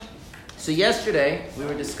So yesterday we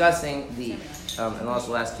were discussing and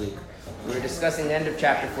also last week, we were discussing the end of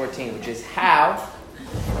chapter 14, which is how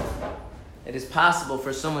it is possible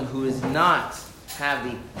for someone who does not have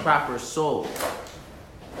the proper soul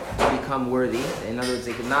to become worthy. In other words,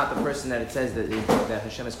 they could not, the person that it says that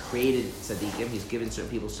Hashem has created tzaddikim, he's given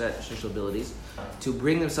certain people special abilities, to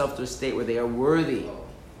bring themselves to a state where they are worthy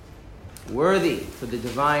for the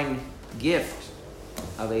divine gift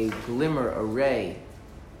of a glimmer, a ray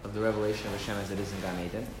of the revelation of Hashem as it is in Gan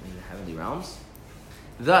Eden, in the heavenly realms.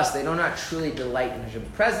 Thus, they do not truly delight in Hashem's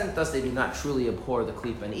presence. Thus, they do not truly abhor the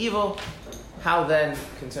klipa and evil. How then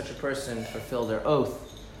can such a person fulfill their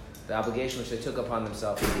oath, the obligation which they took upon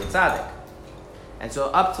themselves to be a tzaddik? And so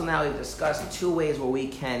up till now, we've discussed two ways where we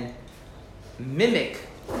can mimic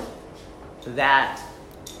that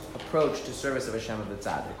approach to service of Hashem of the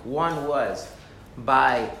tzaddik. One was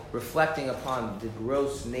by reflecting upon the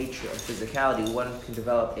gross nature of physicality, one can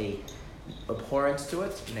develop a abhorrence to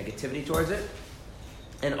it, negativity towards it,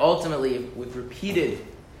 and ultimately, with repeated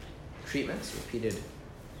treatments, repeated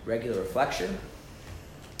regular reflection,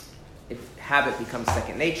 habit becomes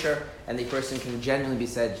second nature, and the person can genuinely be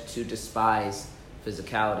said to despise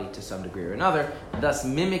physicality to some degree or another, thus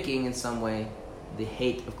mimicking in some way the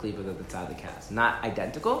hate of klipa that the tzaddik has. Not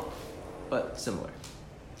identical, but similar.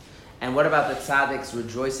 And what about the tzaddik's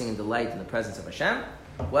rejoicing and delight in the presence of Hashem?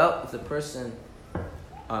 Well, if the person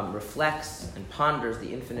reflects and ponders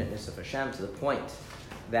the infiniteness of Hashem to the point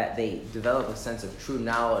that they develop a sense of true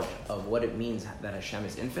knowledge of what it means that Hashem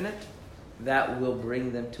is infinite, that will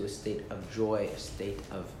bring them to a state of joy, a state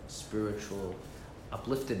of spiritual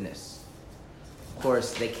upliftedness. Of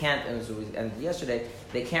course, they can't, and yesterday,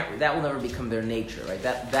 they can't, that will never become their nature, right?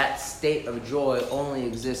 That state of joy only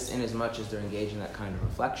exists in as much as they're engaged in that kind of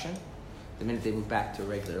reflection. The minute they move back to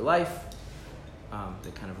regular life, they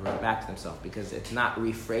kind of revert back to themselves, because it's not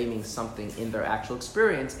reframing something in their actual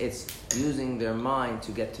experience, it's using their mind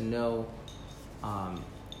to get to know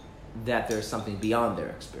that there's something beyond their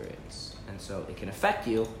experience. And so it can affect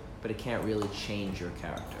you, but it can't really change your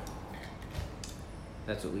character.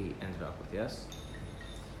 That's what we ended up with, yes?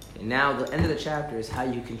 Okay, now the end of the chapter is how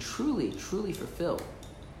you can truly, truly fulfill,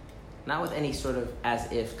 not with any sort of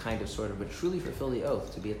as if kind of sort of, but truly fulfill the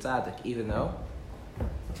oath to be a tzaddik, even though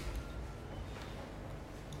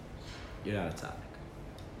you're not a tzaddik.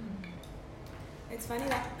 It's funny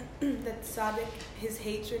that the tzaddik, his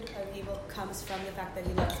hatred of evil comes from the fact that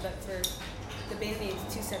he loves, but for the Beinoni,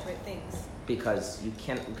 it's two separate things. Because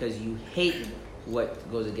you hate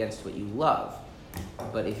what goes against what you love.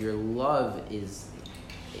 But if your love is,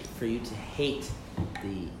 for you to hate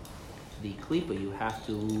the klipa, you have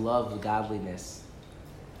to love godliness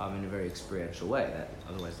in a very experiential way. That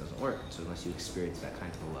otherwise doesn't work. So unless you experience that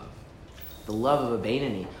kind of a love. The love of a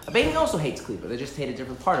Beinoni also hates klipa. They just hate a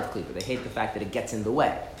different part of klipa. They hate the fact that it gets in the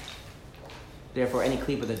way. Therefore, any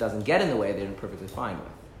klipa that doesn't get in the way, they're perfectly fine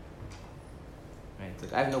with. Right? It's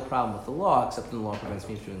like, I have no problem with the law, except when the law prevents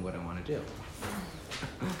me from doing what I want to do.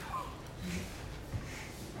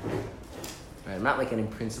 Right? I'm not like an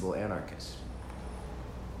in-principle anarchist.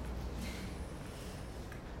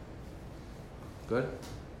 Good?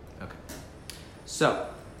 Okay. So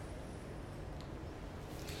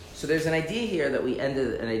there's an idea here that we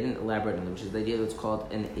ended, and I didn't elaborate on it, which is the idea that's called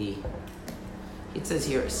it says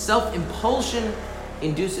here, self-impulsion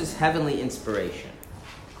induces heavenly inspiration.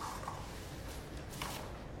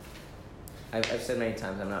 I've said many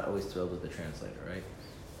times I'm not always thrilled with the translator, right?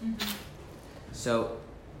 Mm-hmm. So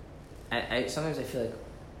I sometimes I feel like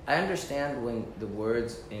I understand when the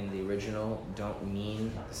words in the original don't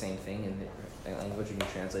mean the same thing in the language when you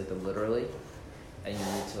translate them literally, and you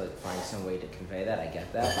need to find some way to convey that. I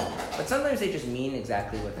get that, but sometimes they just mean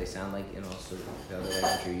exactly what they sound like in also the other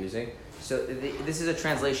language you're using. So this is a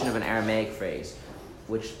translation of an Aramaic phrase,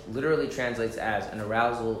 which literally translates as an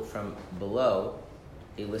arousal from below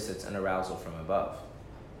elicits an arousal from above,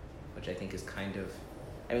 which I think is kind of,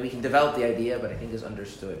 we can develop the idea, but I think is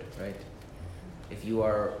understood, right? If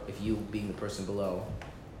you being the person below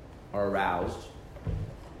are aroused, in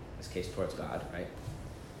this case towards God, right?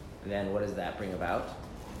 Then what does that bring about?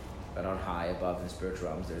 But on high, above in the spiritual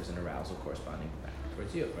realms, there's an arousal corresponding back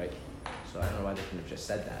towards you, right? So I don't know why they couldn't have just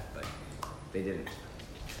said that, but they didn't.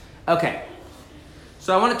 Okay.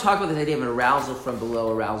 So I want to talk about this idea of an arousal from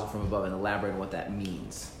below, arousal from above, and elaborate on what that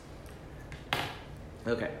means.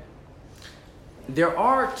 Okay. There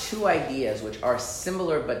are two ideas which are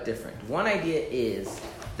similar but different. One idea is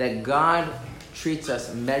that God treats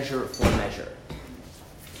us measure for measure.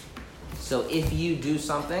 So if you do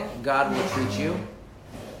something, God will treat you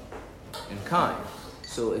in kind.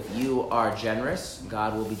 So if you are generous,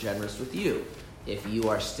 God will be generous with you. If you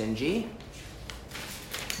are stingy,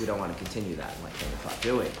 we don't want to continue that like train of thought,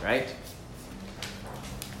 do we? Right?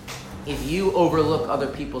 If you overlook other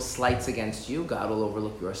people's slights against you, God will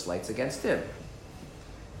overlook your slights against him.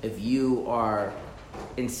 If you are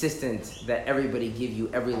insistent that everybody give you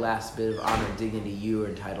every last bit of honor and dignity you are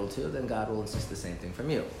entitled to, then God will insist the same thing from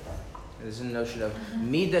you. There's a notion of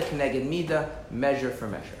midah keneged midah, measure for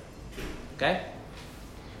measure. Okay?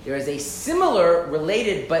 There is a similar,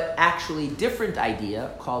 related, but actually different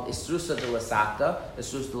idea called isrusa de lasakta,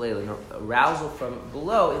 isrusa de leila. An arousal from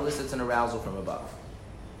below elicits an arousal from above.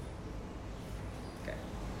 Okay.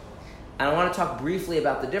 And I want to talk briefly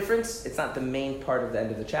about the difference. It's not the main part of the end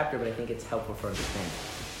of the chapter, but I think it's helpful for understanding.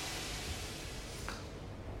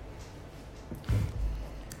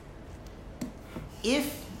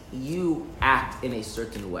 If you act in a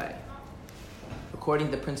certain way, according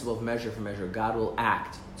to the principle of measure for measure, God will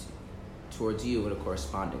act towards you in a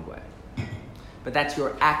corresponding way. But that's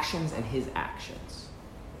your actions and his actions.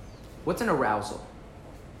 What's an arousal?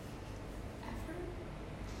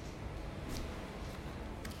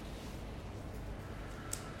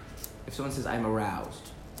 If someone says, I'm aroused,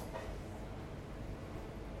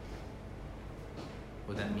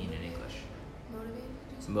 what does that mean in English?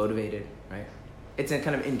 Motivated. Motivated, right? It's a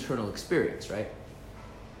kind of internal experience, right?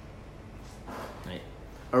 Right.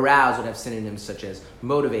 Aroused would have synonyms such as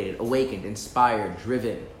motivated, awakened, inspired,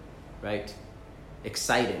 driven, right?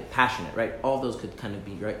 Excited, passionate, right? All those could kind of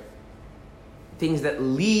be, right? Things that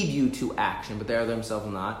lead you to action, but they are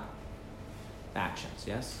themselves not actions,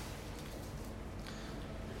 yes?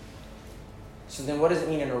 So then what does it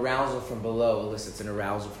mean an arousal from below elicits an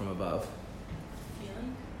arousal from above?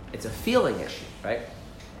 Feeling? It's a feeling issue, right?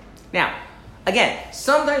 Now, again,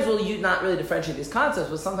 sometimes we'll not really differentiate these concepts,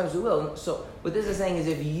 but sometimes we will. So what this is saying is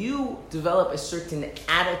if you develop a certain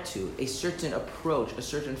attitude, a certain approach, a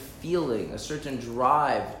certain feeling, a certain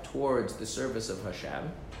drive towards the service of Hashem,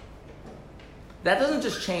 that doesn't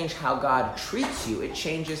just change how God treats you, it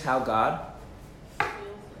changes how God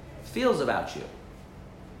feels about you.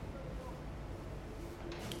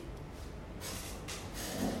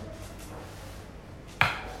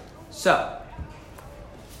 So,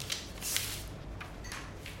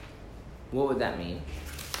 what would that mean?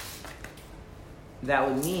 That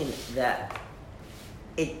would mean that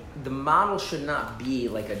the model should not be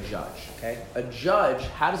like a judge, okay? A judge,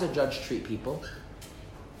 how does a judge treat people?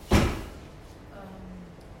 Very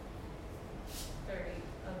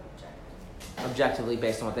objective. Objectively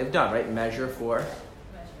based on what they've done, right? Measure for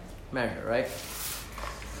measure, right?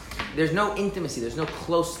 There's no intimacy, there's no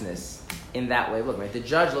closeness in that way of looking, right? The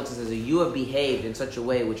judge looks and says, you have behaved in such a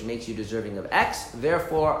way which makes you deserving of X,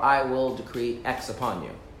 therefore I will decree X upon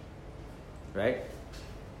you. Right?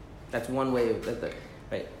 That's one way of that,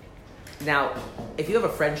 right? Now, if you have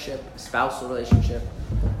a friendship, a spousal relationship,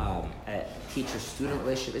 a teacher-student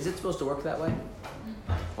relationship, is it supposed to work that way?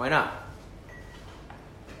 Why not?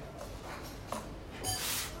 It's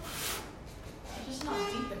just not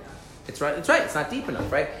deep enough. It's right. It's not deep enough,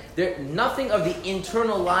 right? Nothing of the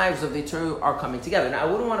internal lives of the two are coming together. Now, I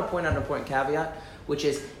wouldn't want to point out an important caveat, which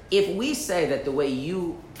is if we say that the way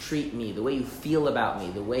you treat me, the way you feel about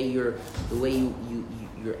me, the way your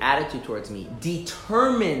attitude towards me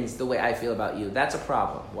determines the way I feel about you, that's a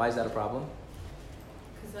problem. Why is that a problem?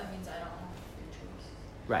 Because that means I don't have your choice.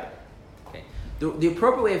 Right. Okay. The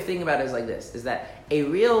appropriate way of thinking about it is like this: is that a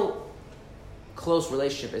real close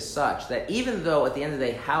relationship is such that even though at the end of the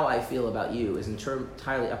day how I feel about you is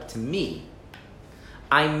entirely up to me,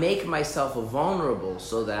 I make myself vulnerable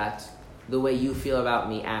so that the way you feel about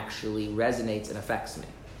me actually resonates and affects me.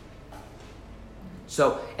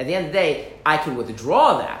 So at the end of the day, I can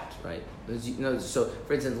withdraw that, right? So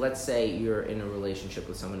for instance, let's say you're in a relationship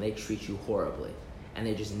with someone, they treat you horribly, and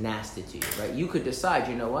they're just nasty to you, right? You could decide,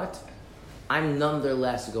 you know what? I'm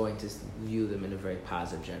nonetheless going to view them in a very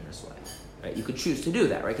positive, generous way. Right? You could choose to do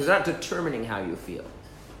that, right? Because they're not determining how you feel.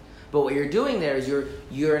 But what you're doing there is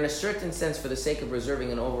you're in a certain sense, for the sake of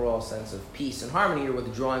preserving an overall sense of peace and harmony, you're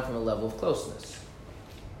withdrawing from a level of closeness. Does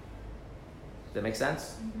that make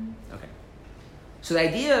sense? Mm-hmm. Okay. So the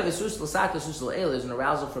idea of isus l'sak, isus l'el, is an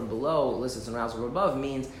arousal from below, elicits an arousal from above,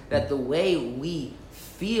 means that the way we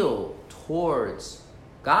feel towards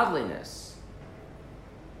godliness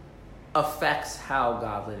affects how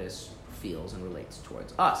godliness feels and relates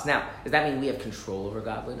towards us. Now, does that mean we have control over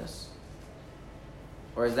godliness?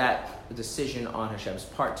 Or is that a decision on Hashem's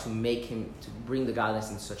part to bring the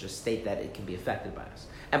godliness in such a state that it can be affected by us?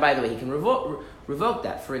 And by the way, he can revoke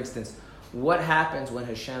that. For instance, what happens when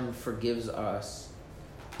Hashem forgives us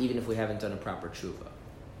even if we haven't done a proper tshuva?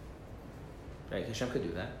 Right? Hashem could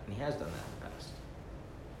do that, and he has done that in the past.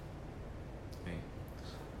 Right?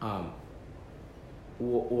 or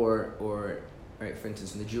right, for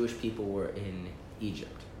instance, when the Jewish people were in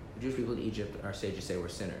Egypt, the Jewish people in Egypt, our sages say, were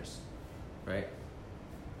sinners, right?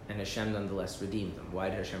 And Hashem nonetheless redeemed them. Why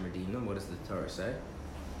did Hashem redeem them? What does the Torah say?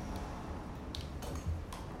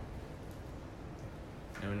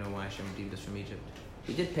 Anyone know why Hashem redeemed us from Egypt?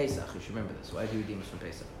 We did Pesach. You should remember this. Why did He redeem us from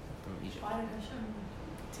Pesach, from Egypt? Why did Hashem?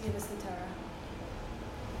 To give us the Torah.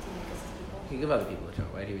 To make us His people. He give other people the Torah.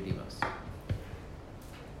 Why did He redeem us?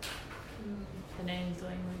 The names,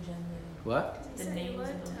 language, and what? The names.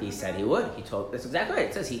 He said He would. He told. That's exactly right.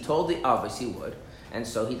 It says He told the Avos He would, and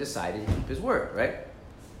so He decided to keep His word, right?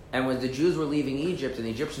 And when the Jews were leaving Egypt and the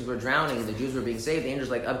Egyptians were drowning and the Jews were being saved, the angels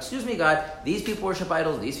were like, excuse me, God, these people worship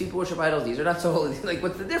idols, these people worship idols, these are not so holy. Like,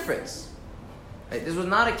 what's the difference? Right? This was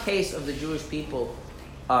not a case of the Jewish people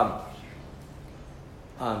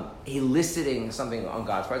eliciting something on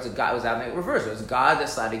God's part. So God was out in the reverse. It was God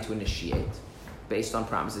deciding to initiate based on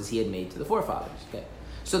promises He had made to the forefathers. Okay,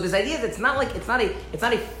 so this idea that it's not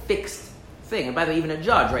a fixed thing. And by the way, even a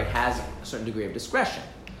judge, right, has a certain degree of discretion.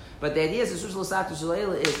 But the idea is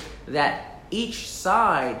that each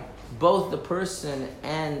side, both the person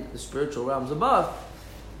and the spiritual realms above,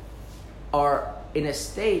 are in a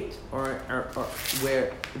state or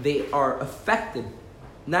where they are affected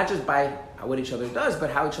not just by what each other does,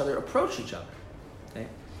 but how each other approach each other. Okay?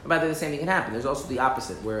 And by the way, the same thing can happen. There's also the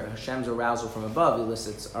opposite, where Hashem's arousal from above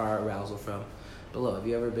elicits our arousal from below. Have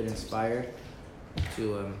you ever been inspired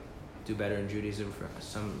to do better in Judaism for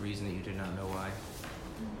some reason that you did not know why?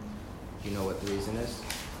 Do you know what the reason is?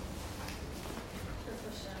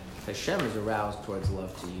 Hashem is aroused towards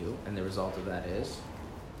love to you, and the result of that is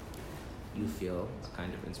you feel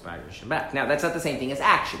kind of inspired Hashem back. Now, that's not the same thing as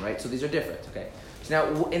action, right? So these are different, okay? So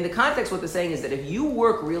now, in the context, what they're saying is that if you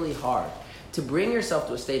work really hard to bring yourself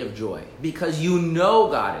to a state of joy because you know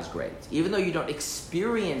God is great, even though you don't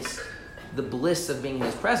experience the bliss of being in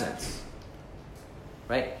His presence,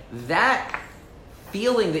 right? That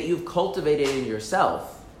feeling that you've cultivated in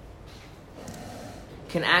yourself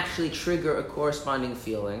can actually trigger a corresponding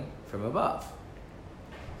feeling from above.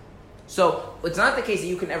 So it's not the case that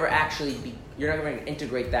you can ever actually be, you're not going to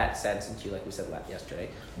integrate that sense into you, like we said yesterday,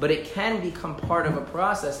 but it can become part of a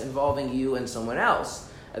process involving you and someone else.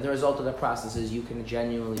 And the result of the process is you can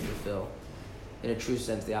genuinely fulfill, in a true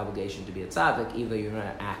sense, the obligation to be a tzaddik, even though you're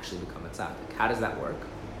not actually become a tzaddik. How does that work?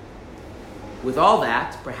 With all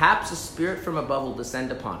that, perhaps a spirit from above will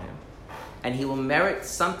descend upon him, and he will merit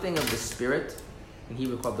something of the spirit, in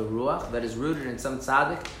Hebrew called the ruach, that is rooted in some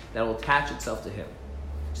tzaddik that will attach itself to him.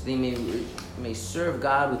 So they may serve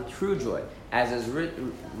God with true joy. As is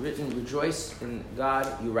written, rejoice in God,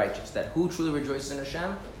 you righteous. That who truly rejoices in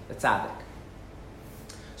Hashem? The tzaddik.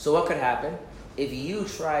 So what could happen? If you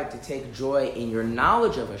try to take joy in your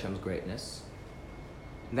knowledge of Hashem's greatness,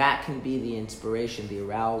 that can be the inspiration, the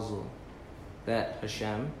arousal, that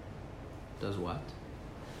Hashem does what?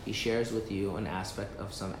 He shares with you an aspect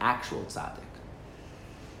of some actual tzaddik.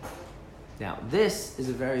 Now, this is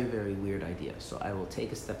a very, very weird idea, so I will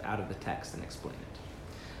take a step out of the text and explain it.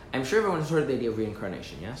 I'm sure everyone has heard of the idea of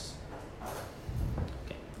reincarnation, yes?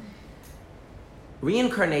 Okay.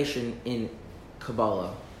 Reincarnation in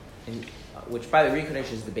Kabbalah, which, by the way,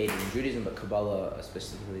 reincarnation is debated in Judaism, but Kabbalah,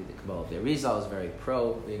 specifically the Kabbalah of the Arizal, is very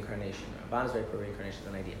pro-reincarnation. Rabban is very pro-reincarnation as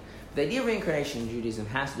an idea. The idea of reincarnation in Judaism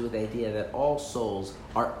has to do with the idea that all souls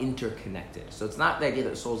are interconnected. So it's not the idea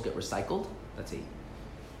that souls get recycled. That's a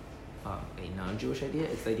non-Jewish idea.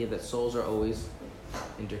 It's the idea that souls are always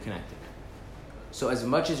interconnected. So as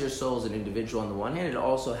much as your soul is an individual on the one hand, it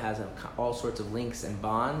also has all sorts of links and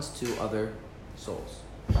bonds to other souls.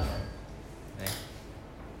 Okay?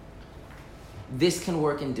 This can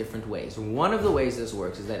work in different ways. One of the ways this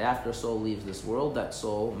works is that after a soul leaves this world, that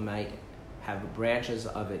soul might have branches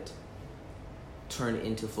of it turn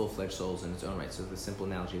into full-fledged souls in its own right. So the simple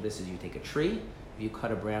analogy of this is you take a tree. If you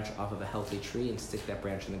cut a branch off of a healthy tree and stick that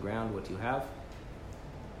branch in the ground, what do you have?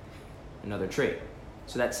 Another tree.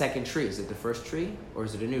 So that second tree, is it the first tree or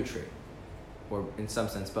is it a new tree? Or in some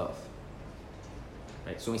sense, both.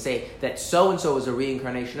 Right? So when we say that so-and-so is a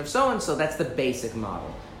reincarnation of so-and-so, that's the basic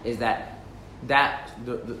model. Is that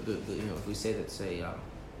if we say that, say,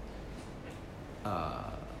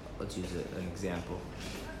 let's use an example.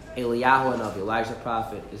 Eliyahu and Elijah the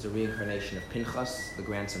prophet is a reincarnation of Pinchas, the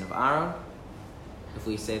grandson of Aaron. If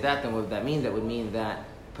we say that, then what would that mean? That would mean that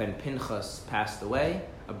when Pinchas passed away,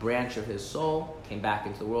 a branch of his soul came back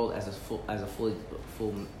into the world as a full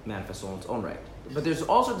manifest soul in its own right. But there's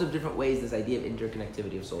all sorts of different ways this idea of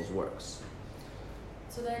interconnectivity of souls works.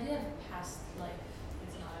 So the idea of past life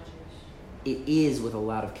is not a Jewish. It is, with a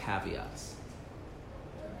lot of caveats.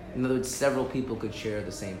 Okay. In other words, several people could share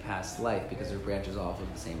the same past life because they're branches off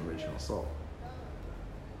of the same original soul.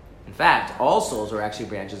 In fact, all souls are actually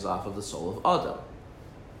branches off of the soul of Adam.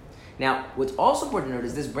 Now, what's also important to note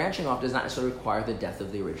is this branching off does not necessarily require the death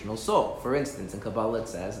of the original soul. For instance, in Kabbalah it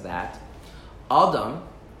says that Adam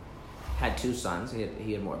had two sons.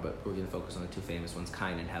 He had more, but we're going to focus on the two famous ones,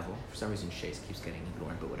 Cain and Hevel. For some reason, Shais keeps getting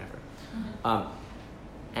ignored, but whatever. Mm-hmm.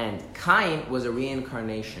 And Cain was a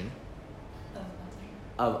reincarnation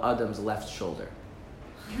of Adam's left shoulder.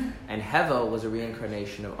 And Hevel was a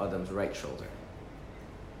reincarnation of Adam's right shoulder.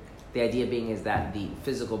 The idea being is that the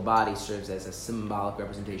physical body serves as a symbolic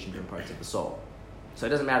representation of different parts of the soul. So it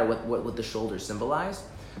doesn't matter what the shoulders symbolize.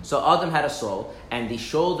 So Adam had a soul, and the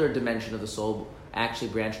shoulder dimension of the soul actually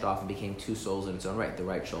branched off and became two souls in its own right, the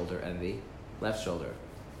right shoulder and the left shoulder.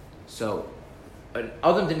 So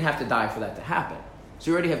Adam didn't have to die for that to happen. So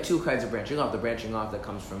you already have two kinds of branching off. The branching off that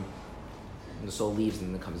comes from when the soul leaves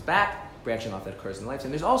and then comes back, branching off that occurs in the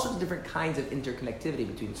lifetime. There's all sorts of different kinds of interconnectivity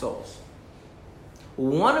between souls.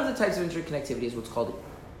 One of the types of interconnectivity is what's called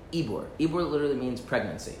ibur. Ibur literally means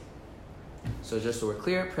pregnancy. So just so we're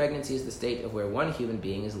clear, pregnancy is the state of where one human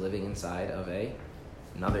being is living inside of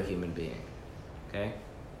another human being. Okay?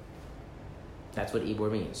 That's what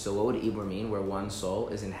ibur means. So what would ibur mean? Where one soul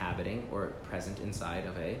is inhabiting or present inside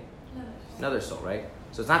of another soul, right?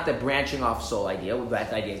 So it's not the branching off soul idea.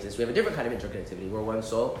 That idea exists. We have a different kind of interconnectivity where one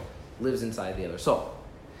soul lives inside the other soul.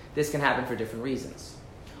 This can happen for different reasons.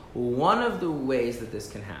 One of the ways that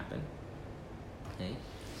this can happen, okay,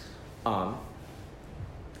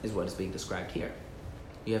 is what is being described here.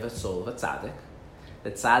 You have a soul of a tzaddik.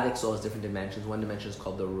 The tzaddik soul has different dimensions. One dimension is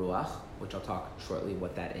called the ruach, which I'll talk shortly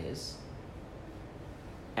what that is.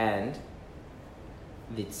 And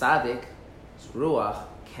the tzaddik's ruach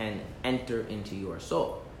can enter into your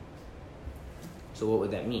soul. So what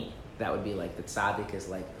would that mean? That would be like the tzaddik is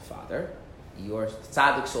like the father. Your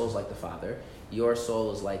tzaddik soul is like the father. Your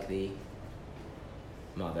soul is like the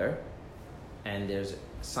mother. And there's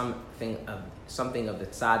something of the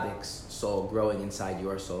tzaddik's soul growing inside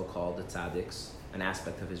your soul called the tzaddik's, an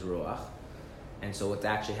aspect of his ruach. And so what's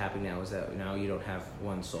actually happening now is that now you don't have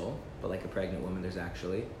one soul, but like a pregnant woman, there's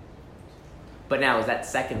actually... But now, is that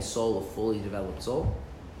second soul a fully developed soul?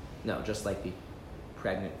 No, just like the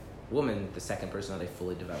pregnant woman, the second person is not a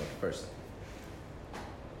fully developed person.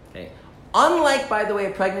 Okay. Unlike, by the way,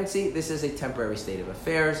 a pregnancy, this is a temporary state of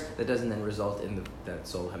affairs that doesn't then result in that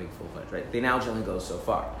soul having full-fledged, right? The analogy only goes so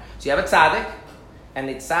far. So you have a tzaddik, and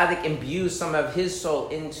the tzaddik imbues some of his soul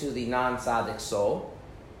into the non-tzaddik soul.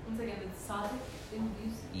 Once again, the tzaddik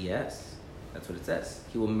imbues? Yes, that's what it says.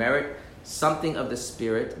 He will merit something of the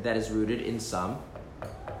spirit that is rooted in some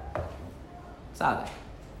tzaddik.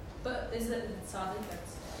 But is it the tzaddik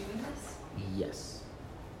that's doing this? Yes.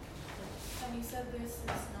 And you said this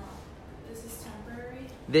is temporary?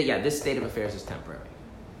 This state of affairs is temporary.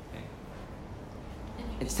 Okay.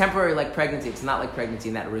 It's temporary like pregnancy. It's not like pregnancy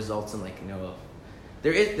and that results in like, no,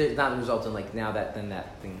 there's not a result in like now that then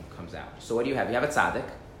that thing comes out. So what do you have? You have a tzaddik,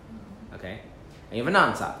 okay? And you have a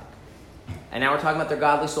non-tzaddik. And now we're talking about their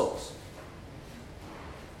godly souls.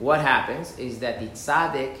 What happens is that the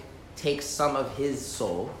tzaddik takes some of his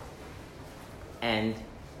soul, and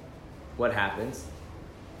what happens?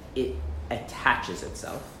 It attaches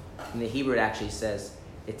itself. In the Hebrew, it actually says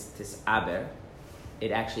it's tisaber.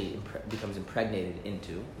 It actually becomes impregnated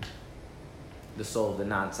into the soul of the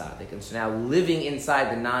non-tzaddik. And so now living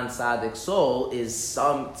inside the non-tzaddik soul is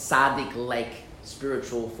some tzaddik-like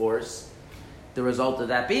spiritual force. The result of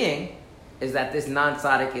that being is that this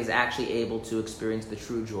non-tzaddik is actually able to experience the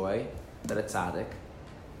true joy that a tzaddik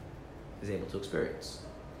is able to experience.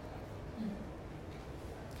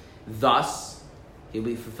 Thus, he'll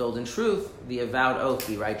be fulfilled in truth, the avowed oath,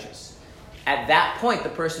 be righteous. At that point, the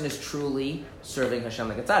person is truly serving Hashem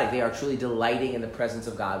like a tzaddik. They are truly delighting in the presence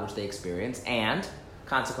of God, which they experience, and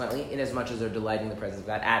consequently, inasmuch as they're delighting in the presence of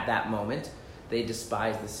God, at that moment, they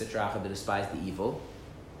despise the sitracha, they despise the evil.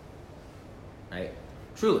 Right?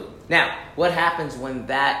 Truly. Now, what happens when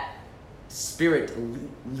that spirit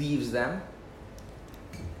leaves them?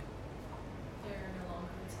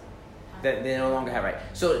 They no longer have, right?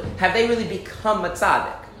 So, have they really become a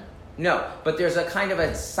tzaddik? No. But there's a kind of a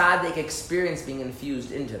tzaddik experience being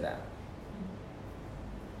infused into them.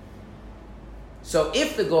 So,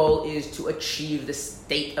 if the goal is to achieve the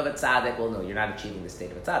state of a tzaddik, well, no, you're not achieving the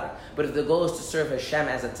state of a tzaddik. But if the goal is to serve Hashem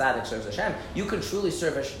as a tzaddik serves Hashem, you can truly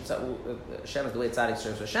serve Hashem as the way a tzaddik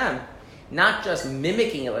serves Hashem, not just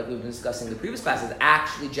mimicking it like we've been discussing in the previous classes,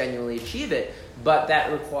 actually genuinely achieve it, but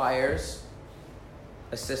that requires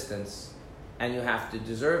assistance, and you have to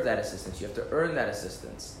deserve that assistance. You have to earn that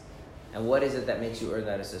assistance. And what is it that makes you earn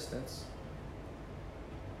that assistance?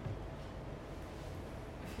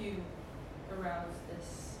 If you arouse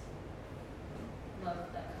this love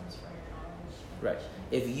that comes from your knowledge. Right.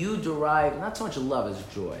 If you derive not so much love as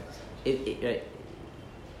joy, if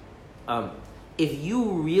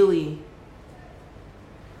you really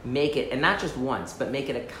make it, and not just once, but make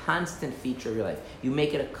it a constant feature of your life, you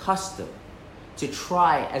make it a custom to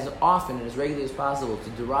try as often and as regularly as possible to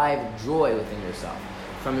derive joy within yourself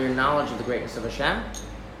from your knowledge of the greatness of Hashem,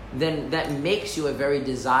 then that makes you a very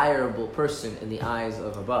desirable person in the eyes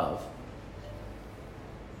of above.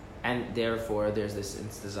 And therefore, there's this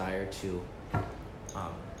desire to, I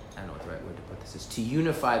don't know what the right word to put this is, to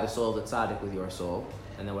unify the soul of the tzaddik with your soul.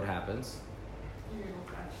 And then what happens?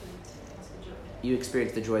 You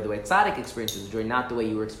experience the joy the way tzaddik experiences the joy, not the way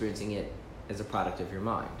you were experiencing it as a product of your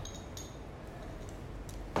mind.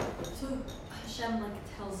 So Hashem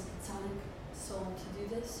tells the tzaddik soul to do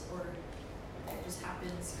this, or it just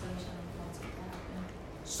happens because Hashem wants it to happen?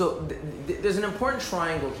 So there's an important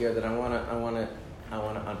triangle here that I want to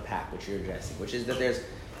unpack, which you're addressing, which is that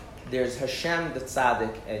there's Hashem, the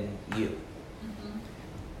tzaddik, and you. Mm-hmm.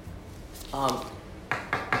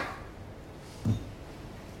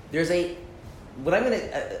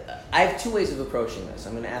 I have two ways of approaching this.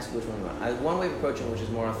 I'm going to ask you which one you want. I have one way of approaching which is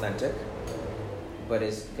more authentic, but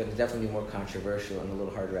is going to definitely be more controversial and a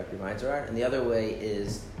little harder to wrap your minds around. And the other way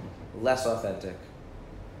is less authentic,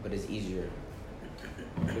 but is easier.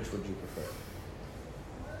 Which would you prefer?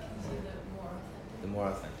 The more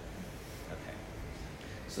authentic. Okay.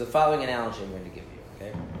 So the following analogy I'm going to give you,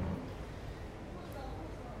 okay?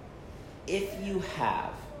 If you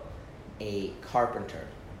have a carpenter,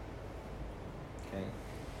 okay?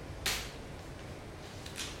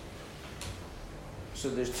 So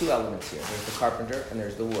there's two elements here. There's the carpenter and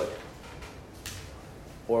there's the wood.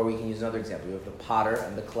 Or we can use another example. You have the potter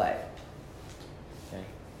and the clay. Okay?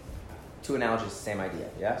 Two analogies, the same idea,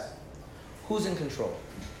 yes? Who's in control?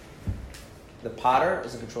 The potter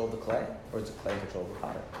is in control of the clay, or is the clay in control of the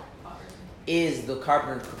potter? Is the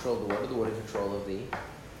carpenter in control of the wood, or the wood in control of the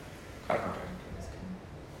carpenter?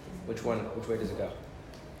 Which way does it go?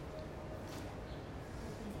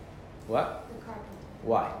 What? The carpenter.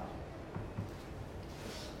 Why?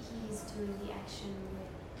 He's doing the action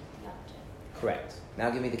with the object. Correct. Now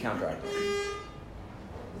give me the counter argument.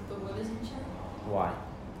 The wood is in check? Why?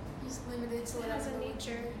 He's limited to it has a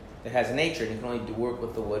nature. It has a nature, and you can only work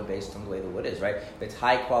with the wood based on the way the wood is, right? If it's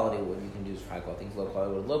high quality wood, you can use high quality things, low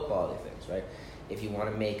quality wood, low quality things, right? If you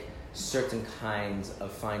want to make certain kinds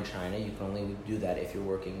of fine china, you can only do that if you're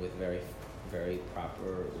working with very, very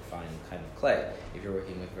proper, refined kind of clay. If you're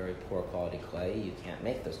working with very poor quality clay, you can't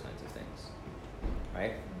make those kinds of things,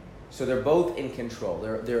 right? So they're both in control.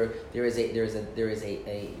 There is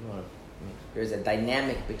a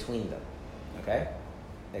dynamic between them. Okay,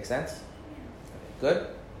 make sense? Okay, good.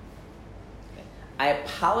 Okay. I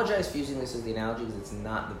apologize for using this as the analogy because it's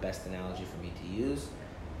not the best analogy for me to use,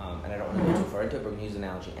 and I don't want to go too far into it. But we're going to use an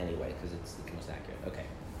analogy anyway because it's the most accurate. Okay.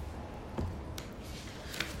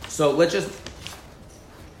 So let's just.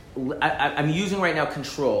 I'm using right now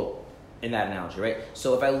control in that analogy, right?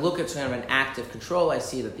 So if I look at kind of an active control, I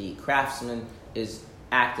see that the craftsman is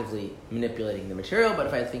actively manipulating the material. But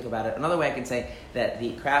if I think about it another way, I can say that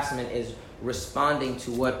the craftsman is responding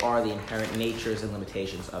to what are the inherent natures and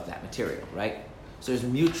limitations of that material, right? So there's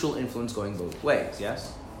mutual influence going both ways,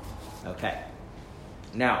 yes? Okay.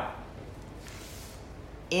 Now,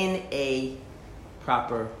 in a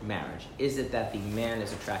proper marriage, is it that the man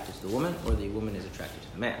is attracted to the woman or the woman is attracted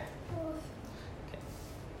to the man? Okay.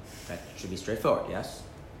 That should be straightforward, yes?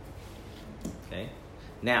 Okay.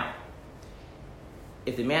 Now,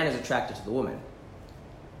 if the man is attracted to the woman,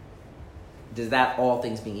 does that, all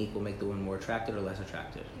things being equal, make the woman more attracted or less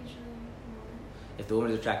attracted? Usually more. If the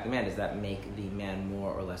woman is attracted to the man, does that make the man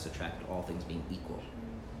more or less attracted, all things being equal?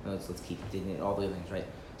 No, let's keep digging all the other things, right?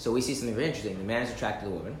 So we see something very interesting. The man is attracted to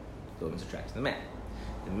the woman is attracted to the man.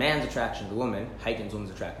 The man's attraction to the woman heightens the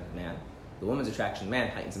woman's attraction to the man. The woman's attraction to the man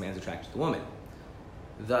heightens the man's attraction to the woman.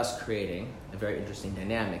 Thus creating a very interesting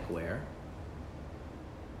dynamic where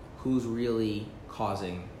who's really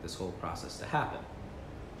causing this whole process to happen?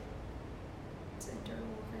 It's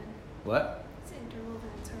interwoven. What? It's interwoven.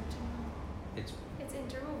 It's hard to know. It's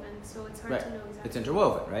interwoven, so it's hard right. to know exactly. It's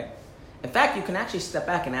interwoven, right? In fact, you can actually step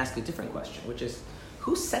back and ask a different question, which is,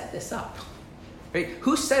 who set this up? Right?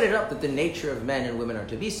 Who set it up that the nature of men and women are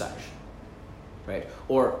to be such? Right?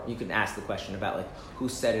 Or you can ask the question about who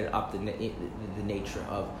set it up, the nature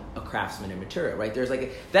of a craftsman and material, right? There's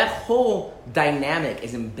that whole dynamic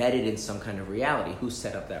is embedded in some kind of reality. Who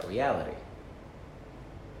set up that reality?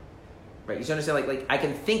 right? You understand? Like I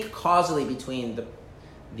can think causally between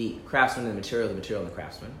the craftsman and the material and the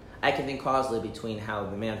craftsman. I can think causally between how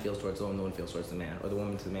the man feels towards the woman feels towards the man, or the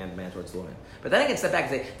woman to the man towards the woman. But then I can step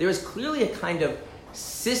back and say, there is clearly a kind of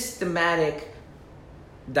systematic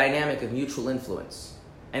dynamic of mutual influence.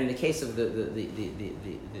 And in the case of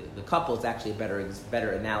the couple, it's actually a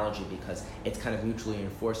better analogy because it's kind of mutually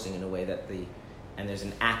enforcing in a way that and there's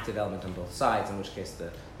an active element on both sides, in which case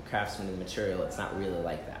the craftsman and the material, it's not really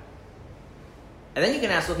like that. And then you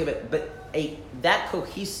can ask, okay, but that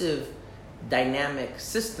cohesive dynamic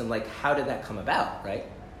system, like how did that come about, right?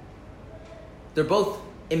 They're both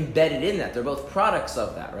embedded in that. They're both products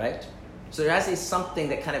of that, right? So there has to be something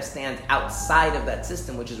that kind of stands outside of that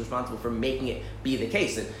system, which is responsible for making it be the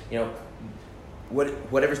case. And,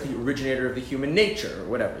 whatever's the originator of the human nature or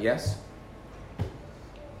whatever, yes?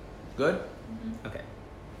 Good? Mm-hmm. Okay.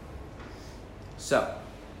 So,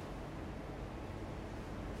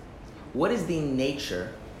 what is the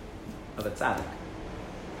nature of a tzaddik?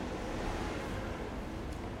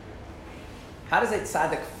 How does a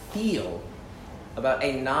tzaddik feel about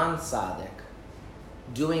a non-tzaddik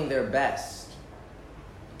doing their best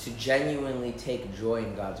to genuinely take joy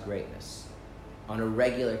in God's greatness on a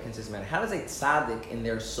regular, consistent manner? How does a tzaddik in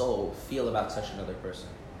their soul feel about such another person?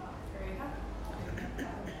 Very happy.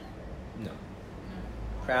 No.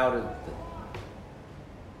 Proud is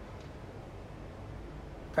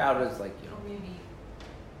like, Or maybe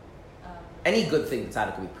any good thing the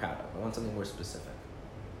tzaddik could be proud of. I want something more specific.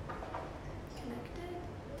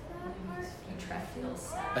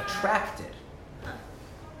 Attracted. Huh.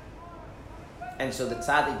 And so the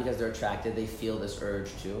tzaddik, because they're attracted, they feel this urge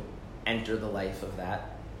to enter the life of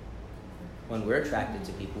that. When we're attracted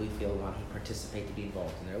to people, we feel we want to participate, to be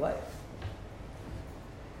involved in their life.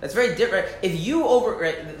 That's very different. If you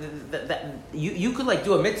you could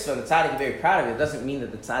do a mitzvah and the tzaddik is very proud of it. It doesn't mean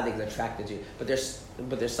that the tzaddik is attracted to you. But there's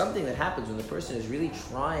something that happens when the person is really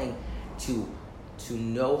trying to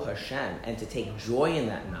know Hashem and to take joy in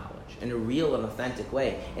that knowledge in a real and authentic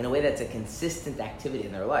way, in a way that's a consistent activity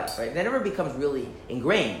in their life, right? That never becomes really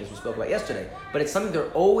ingrained, as we spoke about yesterday, but it's something they're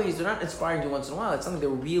not aspiring to once in a while, it's something they're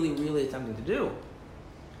really, really attempting to do.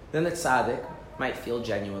 Then the tzaddik might feel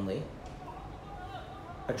genuinely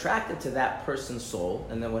attracted to that person's soul,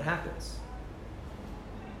 and then what happens?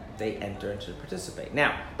 They enter into participate.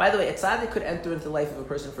 Now, by the way, a tzaddik could enter into the life of a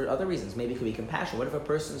person for other reasons. Maybe it could be compassion. What if a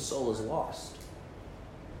person's soul is lost?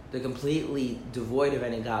 They're completely devoid of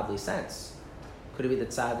any godly sense. Could it be that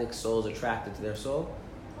tzaddik's soul is attracted to their soul?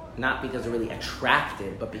 Not because they're really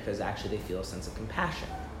attracted, but because actually they feel a sense of compassion.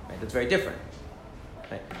 Right? That's very different.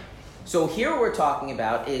 Right? So here what we're talking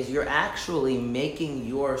about is you're actually making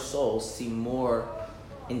your soul seem more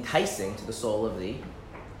enticing to the soul of the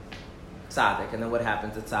tzaddik. And then what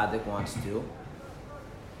happens? The tzaddik wants to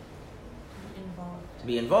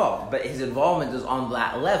be involved, but his involvement is on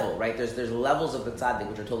that level, right? There's levels of the tzaddik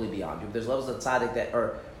which are totally beyond you. There's levels of tzaddik that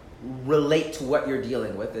relate to what you're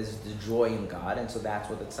dealing with, is the joy in God, and so that's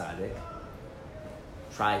what the tzaddik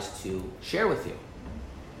tries to share with you.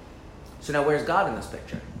 So now, where's God in this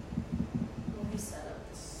picture? Well, he set up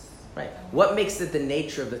this. Right. What makes it the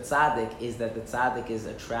nature of the tzaddik is that the tzaddik is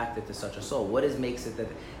attracted to such a soul. What makes it that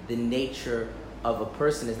the nature of a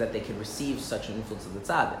person is that they can receive such an influence of the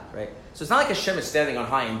tzaddik, right? So it's not like Hashem is standing on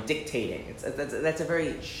high and dictating. That's a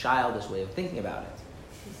very childish way of thinking about it.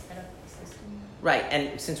 He set up the system. Right,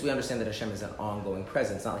 and since we understand that Hashem is an ongoing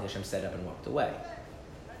presence, it's not like Hashem set up and walked away.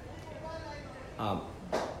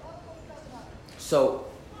 So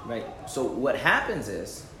what happens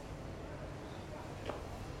is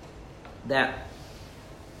that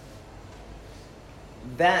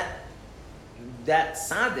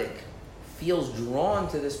tzaddik feels drawn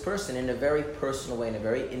to this person in a very personal way, in a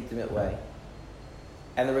very intimate way.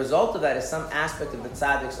 And the result of that is some aspect of the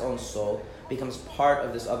tzaddik's own soul becomes part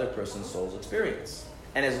of this other person's soul's experience.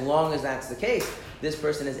 And as long as that's the case, this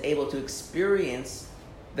person is able to experience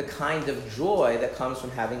the kind of joy that comes from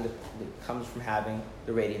having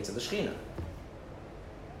the radiance of the Shekhinah.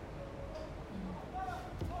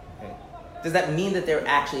 Okay. Does that mean that they're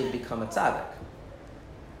actually become a tzaddik?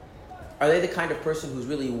 Are they the kind of person who's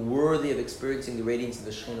really worthy of experiencing the radiance of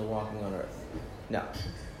the Shekhinah walking on earth? No.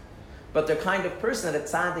 But they're kind of person that a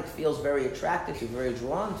tzaddik feels very attracted to, very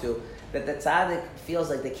drawn to, that the tzaddik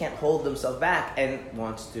feels like they can't hold themselves back and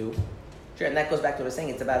wants to share. And that goes back to what I was saying,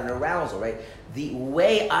 it's about an arousal, right? The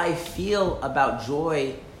way I feel about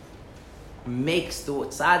joy makes the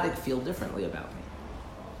tzaddik feel differently about me.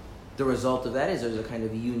 The result of that is there's a kind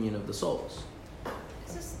of union of the souls. Do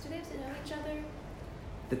they have to know each other?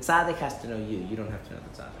 The tzaddik has to know you. You don't have to know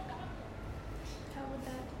the tzaddik. How would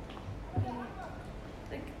that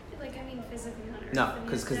be? physically on earth. No,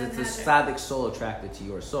 because it's the tzaddik soul attracted to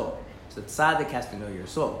your soul. So the tzaddik has to know your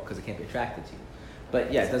soul because it can't be attracted to you.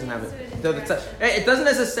 But yeah, it doesn't have it. It doesn't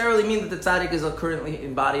necessarily mean that the tzaddik is currently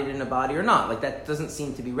embodied in a body or not. Like that doesn't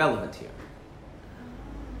seem to be relevant here.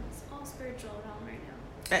 It's all spiritual realm right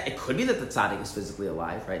now. It could be that the tzaddik is physically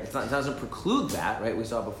alive, right? It doesn't preclude that, right? We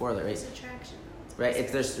saw before that, right? It's attraction. Right?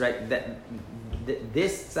 If there's right that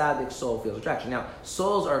this tzaddik soul feels attraction. Now,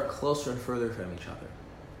 souls are closer and further from each other.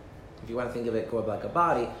 If you want to think of it like a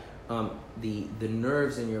body, the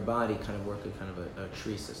nerves in your body kind of work in kind of a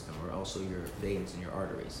tree system, or also your veins and your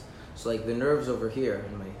arteries. So like the nerves over here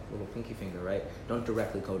in my little pinky finger, right, don't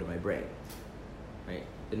directly go to my brain, right?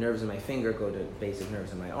 The nerves in my finger go to basic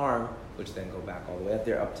nerves in my arm, which then go back all the way up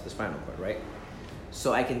there, up to the spinal cord, right?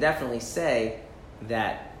 So I can definitely say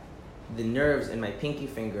that the nerves in my pinky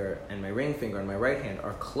finger and my ring finger and my right hand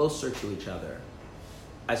are closer to each other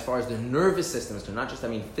as far as the nervous system is concerned, not just, I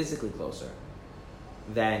mean, physically closer,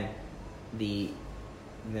 than the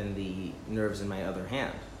nerves in my other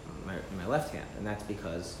hand, my left hand. And that's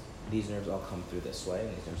because these nerves all come through this way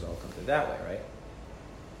and these nerves all come through that way, right?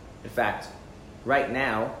 In fact, right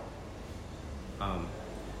now,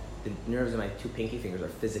 the nerves in my two pinky fingers are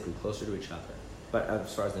physically closer to each other. But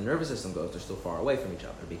as far as the nervous system goes, they're still far away from each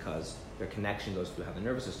other because their connection goes through how the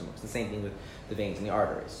nervous system works. The same thing with the veins and the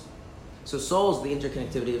arteries. So souls, the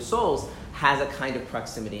interconnectivity of souls, has a kind of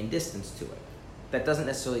proximity and distance to it. That doesn't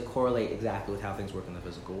necessarily correlate exactly with how things work in the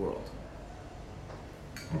physical world.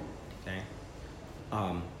 Okay?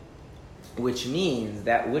 Which means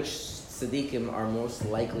that which tzaddikim are most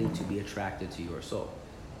likely to be attracted to your soul,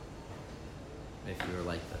 if you're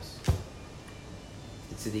like this.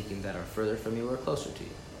 The tzaddikim that are further from you or closer to you.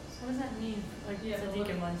 So what does that mean? Like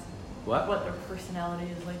tzaddikim wise? What? What their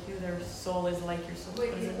personality is like you, their soul is like your soul.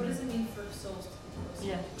 Wait, what does it mean for souls to be close?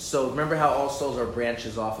 Yeah. So remember how all souls are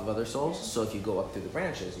branches off of other souls? So if you go up through the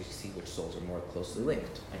branches, you see which souls are more closely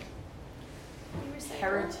linked.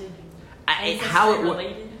 Heritage.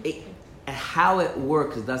 How it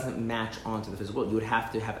works doesn't match onto the physical world. You would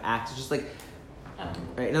have to have access, just like.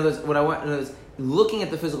 Right? In other words, looking at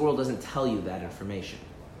the physical world doesn't tell you that information.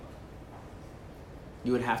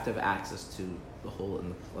 You would have to have access to the whole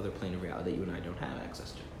and the other plane of reality that you and I don't have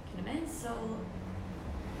access to. Can a man's soul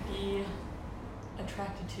be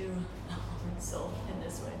attracted to a woman's soul in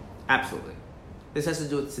this way? Absolutely. This has to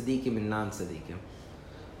do with tzaddikim and non-tzaddikim.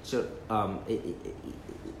 So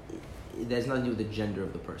it has nothing to do with the gender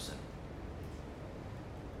of the person.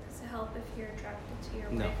 Does it help if you're attracted to your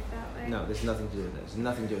wife that way? No, there's nothing to do with it. There's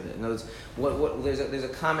nothing to do with it. In other words, there's a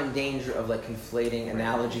common danger of like conflating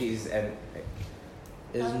analogies, and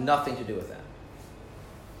there's nothing to do with that.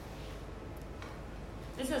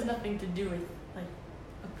 This has nothing to do with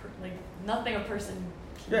nothing a person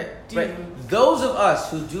can do. Right. Those of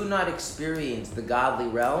us who do not experience the godly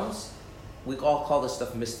realms, we all call this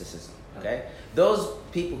stuff mysticism. Okay? Those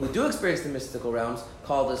people who do experience the mystical realms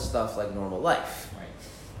call this stuff like normal life. Right.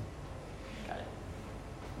 Got it.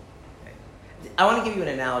 Okay. I want to give you an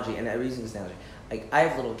analogy, and I'm using this analogy. Like, I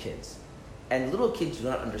have little kids, and little kids do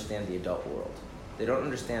not understand the adult world. They don't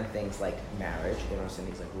understand things like marriage. They don't understand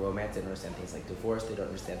things like romance. They don't understand things like divorce. They don't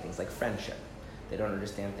understand things like friendship. They don't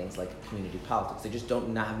understand things like community politics. They just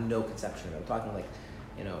have no conception of it. I'm talking like,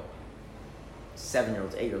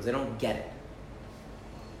 7-year-olds, 8-year-olds. They don't get it.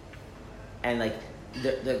 And like,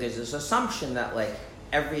 there's this assumption that like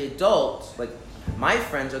every adult, like my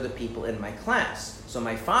friends are the people in my class. So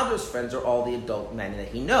my father's friends are all the adult men that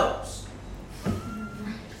he knows.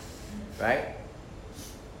 Right?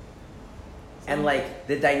 And like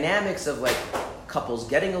the dynamics of like couples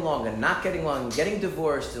getting along and not getting along, and getting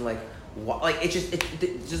divorced, and like it's just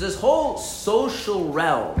this whole social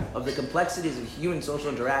realm of the complexities of human social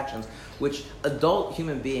interactions, which adult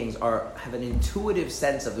human beings have an intuitive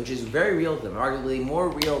sense of, which is very real to them, arguably more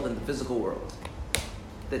real than the physical world.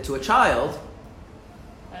 That to a child,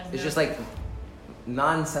 it's just like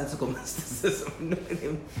nonsensical mysticism.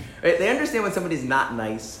 Right? They understand when somebody's not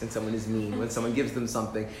nice and someone is mean, when someone gives them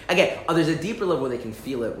something. Again, there's a deeper level where they can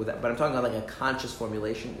feel it with that, but I'm talking about like a conscious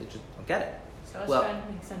formulation. They just don't get it. So I was trying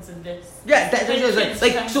to make sense of this.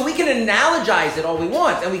 Yeah, so we can analogize it all we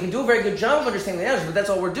want, and we can do a very good job of understanding the analogy, but that's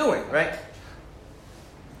all we're doing, right?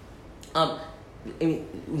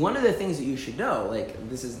 One of the things that you should know, like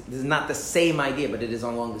this is not the same idea, but it is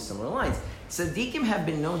along the similar lines. Tzaddikim have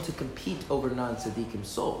been known to compete over non-tzaddikim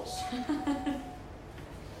souls.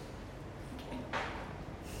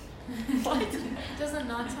 What? Does a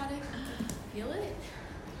non-tzaddik feel it?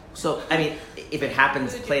 So, if it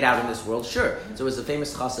happens, played out in this world, sure. So, there was a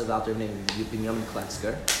famous chassid out there named Binyamin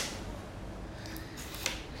Kletzker.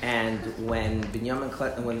 And when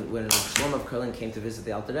when Shlomo of Karlin came to visit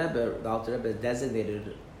the Alter Rebbe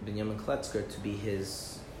designated Binyamin Kletzker to be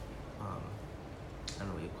his, I don't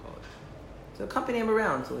know what you call it. So a company him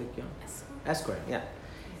around to escort, yeah.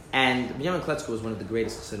 And Binyamin Kletzker was one of the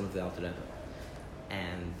greatest Chassidim of the Alter Rebbe.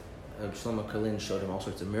 And Shlomo Karlin showed him all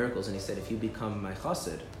sorts of miracles, and he said, if you become my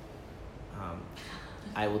chassid,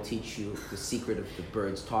 I will teach you the secret of the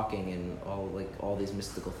birds talking and all these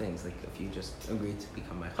mystical things. Like if you just agree to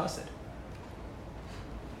become my chassid.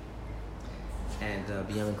 And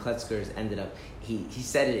Binyamin Kletzker ended up. He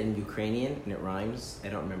said it in Ukrainian and it rhymes. I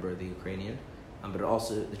don't remember the Ukrainian, but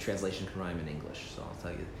also the translation can rhyme in English. So I'll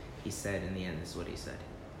tell you. He said in the end, this is what he said.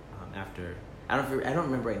 After I don't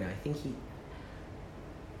remember right now.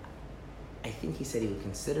 I think he said he would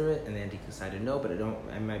consider it, and then he decided no, but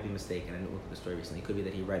I might be mistaken. I didn't look at the story recently. It could be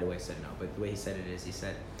that he right away said no, but the way he said it is, he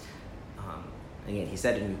said, again, he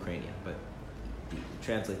said it in Ukrainian, but he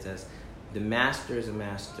translates as, the master is a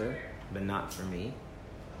master, but not for me.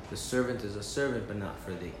 The servant is a servant, but not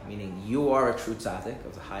for thee. Meaning, you are a true tzaddik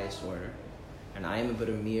of the highest order, and I am but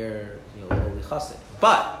a mere lowly chassid.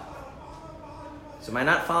 But, so my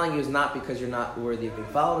not following you is not because you're not worthy of being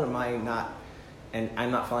followed, and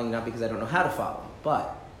I'm not following you not because I don't know how to follow,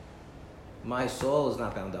 but my soul is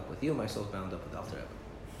not bound up with you. My soul is bound up with Alter Rebbe.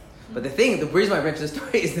 But the reason why I mentioned this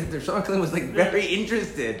story is that the Shlomo Karlin was very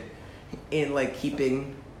interested in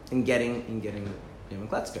getting Binyamin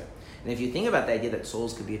Kletzker. And if you think about the idea that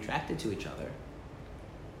souls could be attracted to each other,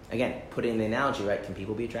 again, put in the analogy, right? Can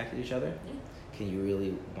people be attracted to each other? Yeah. Can you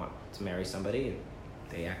really want to marry somebody and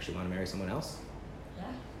they actually want to marry someone else?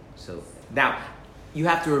 Yeah. So now, you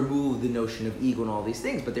have to remove the notion of ego and all these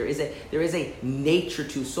things, but there is a nature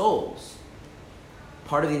to souls.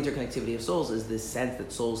 Part of the interconnectivity of souls is this sense that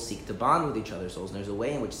souls seek to bond with each other's souls, and there's a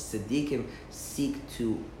way in which tzaddikim seek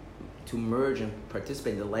to merge and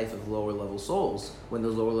participate in the life of lower level souls when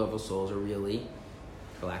those lower level souls are really,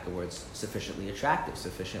 for lack of words, sufficiently attractive,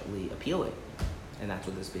 sufficiently appealing. And that's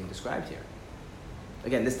what is being described here.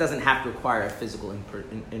 Again, this doesn't have to require a physical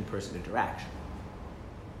in-person interaction.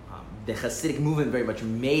 The Hasidic movement very much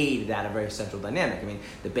made that a very central dynamic. I mean,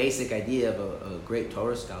 the basic idea of a great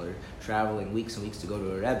Torah scholar traveling weeks and weeks to go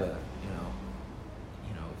to a Rebbe,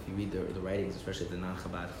 if you read the writings, especially the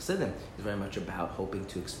non-Chabad Hasidim, is very much about hoping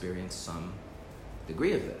to experience some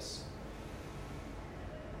degree of this.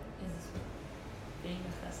 Is being a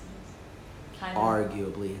Chassidus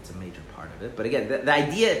arguably, it's a major part of it. But again, the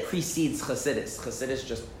idea precedes Chassidus. Chassidus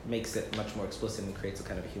just makes it much more explicit and creates a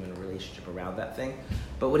kind of a human relationship around that thing.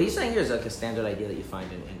 But what he's saying here is like a standard idea that you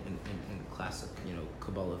find in classic,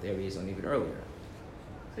 Kabbalah theories and even earlier.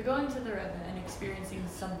 So going to the Rebbe and experiencing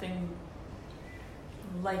something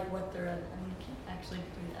like what the Rebbe, you can't actually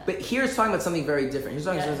do that. But here it's talking about something very different. Here's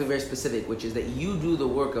talking about something very specific, which is that you do the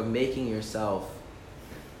work of making yourself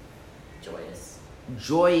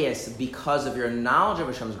joyous because of your knowledge of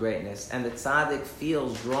Hashem's greatness, and the tzaddik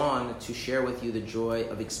feels drawn to share with you the joy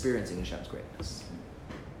of experiencing Hashem's greatness.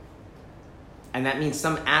 And that means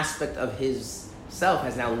some aspect of his self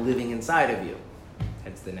has now living inside of you.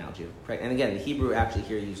 Hence the analogy of pregnancy. And again, the Hebrew actually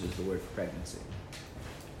here uses the word for pregnancy.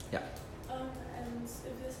 Yeah. And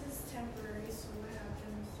if this is temporary, so what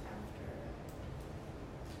happens after?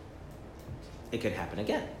 It could happen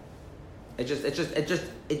again.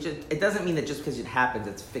 It doesn't mean that just because it happens,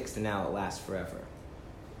 it's fixed and now it lasts forever.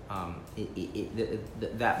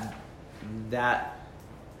 That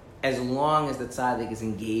as long as the tzaddik is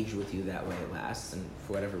engaged with you that way, it lasts. And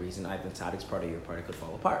for whatever reason, either the tzaddik's part or your part, it could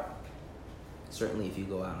fall apart. Certainly, if you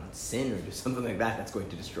go out and sin or do something like that, that's going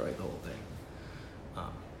to destroy the whole thing.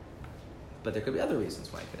 But there could be other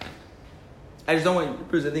reasons why it could happen. I just don't want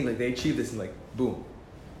you to think like they achieve this and like boom.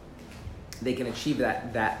 They can achieve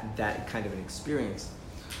that kind of an experience.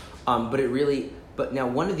 But now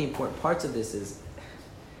one of the important parts of this is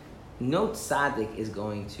no tzaddik is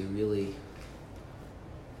going to really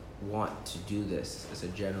want to do this as a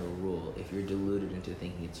general rule if you're deluded into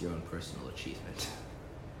thinking it's your own personal achievement.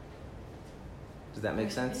 Does that make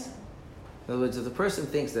sense? Yeah. In other words, if the person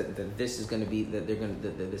thinks that this is going to be that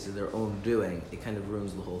this is their own doing, it kind of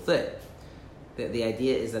ruins the whole thing. The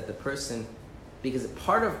idea is that the person, because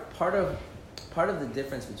part of the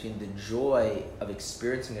difference between the joy of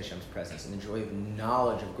experiencing Hashem's presence and the joy of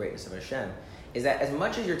knowledge of greatness of Hashem is that as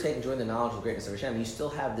much as you're taking joy in the knowledge of the greatness of Hashem, you still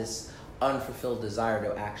have this unfulfilled desire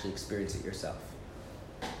to actually experience it yourself.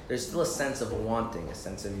 There's still a sense of wanting, a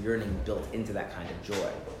sense of yearning built into that kind of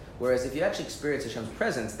joy. Whereas if you actually experience Hashem's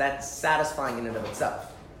presence, that's satisfying in and of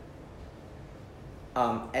itself.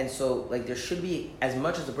 And so, there should be, as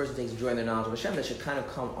much as the person takes joy in their knowledge of Hashem, that should kind of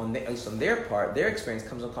come, at least on their part, their experience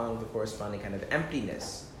comes upon with a corresponding kind of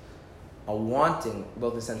emptiness a wanting,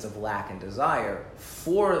 both in the sense of lack and desire,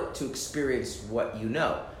 to experience what you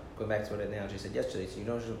know. Going back to what analogy I said yesterday, so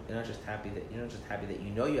you're not just happy that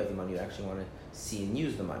you know you have the money. You actually want to see and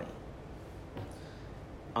use the money.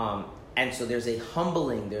 And so there's a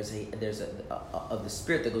humbling, there's a of the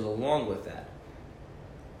spirit that goes along with that,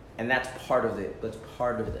 and that's part of it. That's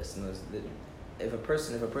part of this. And if a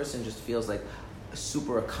person just feels like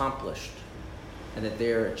super accomplished, and that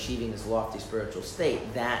they're achieving this lofty spiritual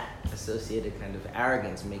state, that associated kind of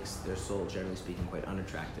arrogance makes their soul, generally speaking, quite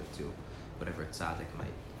unattractive to whatever tzaddik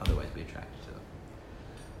might otherwise be attracted to.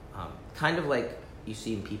 Kind of like you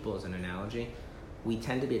see in people as an analogy, we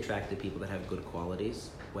tend to be attracted to people that have good qualities,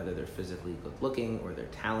 whether they're physically good looking, or they're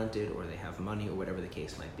talented, or they have money, or whatever the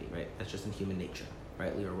case might be, right? That's just in human nature,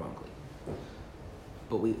 rightly or wrongly.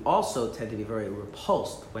 But we also tend to be very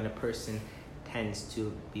repulsed when a person tends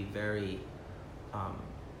to be very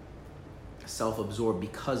self-absorbed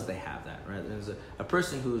because they have that, right? There's a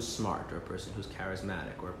person who's smart, or a person who's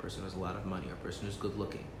charismatic, or a person who has a lot of money, or a person who's good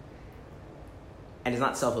looking, and is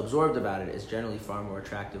not self-absorbed about it, is generally far more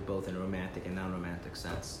attractive both in a romantic and non-romantic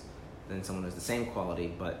sense than someone who has the same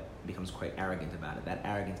quality but becomes quite arrogant about it. That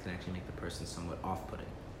arrogance can actually make the person somewhat off-putting.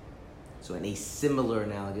 So in a similar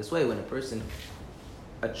analogous way, when a person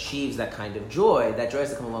achieves that kind of joy, that joy has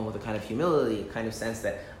to come along with a kind of humility, a kind of sense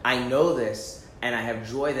that I know this and I have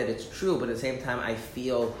joy that it's true, but at the same time I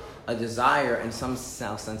feel a desire and some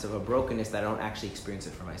sense of a brokenness that I don't actually experience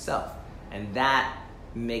it for myself. And that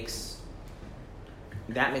makes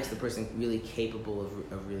the person really capable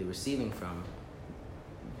of really receiving from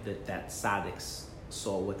that tzaddik's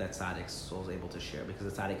soul, what that tzaddik's soul is able to share,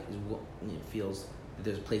 because the tzaddik feels that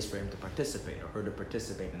there's a place for him to participate, or her to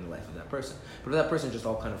participate in the life of that person. But if that person is just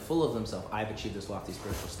all kind of full of themselves, I've achieved this lofty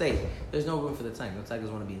spiritual state, there's no room for the tzaddik. The tzaddik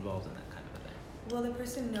doesn't want to be involved in that kind of a thing. Will the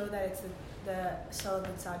person know that it's the soul of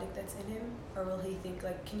the tzaddik that's in him, or will he think,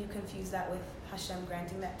 like, can you confuse that with Hashem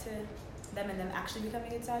granting that to them and them actually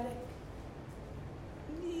becoming a tzaddik?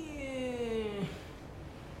 Yeah.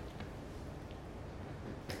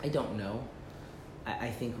 I don't know. I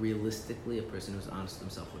think realistically, a person who's honest with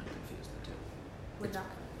himself wouldn't confuse the two.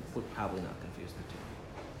 Would probably not confuse the two.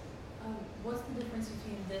 What's the difference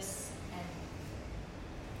between this and,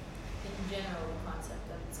 in general, the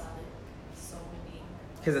concept of tzaddik soul being?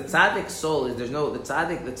 Because the tzaddik's soul is the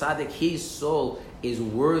tzaddik, his soul is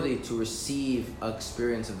worthy to receive an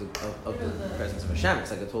experience of the presence of Hashem.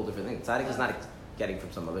 It's like a totally different thing. The tzaddik is not getting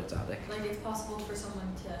from some other tzaddik. Like, it's possible for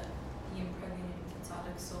someone to be impregnated with the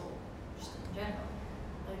tzaddik's soul, just in general.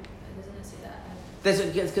 Like, doesn't it say that?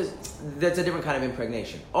 Because that's a different kind of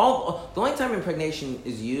impregnation. The only time impregnation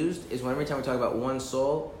is used is every time we talk about one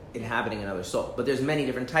soul inhabiting another soul. But there's many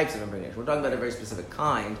different types of impregnation. We're talking about a very specific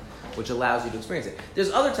kind, which allows you to experience it.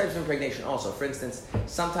 There's other types of impregnation also. For instance,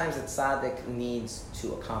 sometimes a tzaddik needs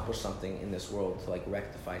to accomplish something in this world to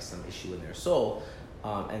rectify some issue in their soul,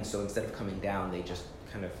 and so instead of coming down, they just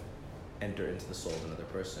kind of enter into the soul of another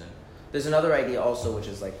person. There's another idea also, which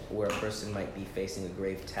is where a person might be facing a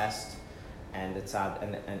grave test, and the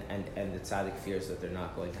tzaddik fears that they're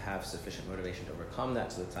not going to have sufficient motivation to overcome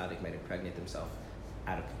that, so the tzaddik might impregnate themselves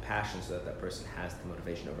out of compassion so that person has the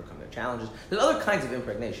motivation to overcome their challenges. There's other kinds of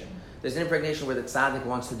impregnation. There's an impregnation where the tzaddik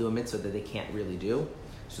wants to do a mitzvah that they can't really do,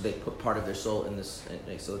 so they put part of their soul in this.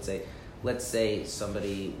 So let's say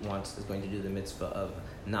somebody is going to do the mitzvah of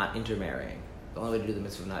not intermarrying. The only way to do the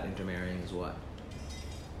mitzvah of not intermarrying is what?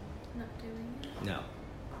 Not doing it. No.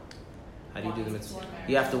 How do you do the mitzvah?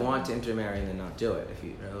 You have to want to intermarry and then not do it.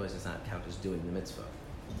 Otherwise, it's not count as doing the mitzvah.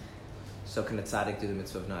 So can the tzaddik do the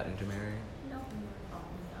mitzvah of not intermarrying? No.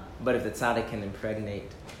 But if the tzaddik can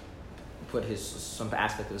put some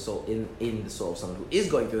aspect of the soul in the soul of someone who is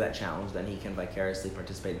going through that challenge, then he can vicariously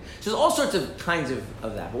participate. So there's all sorts of kinds of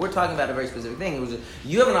that. But we're talking about a very specific thing.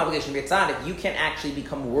 You have an obligation to be a tzaddik. You can't actually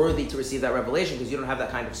become worthy to receive that revelation because you don't have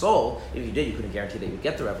that kind of soul. If you did, you couldn't guarantee that you'd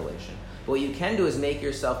get the revelation. But what you can do is make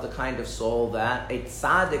yourself the kind of soul that a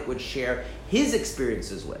tzaddik would share his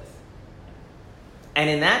experiences with. And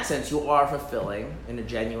in that sense, you are fulfilling, in a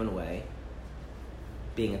genuine way,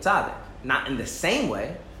 being a tzaddik. Not in the same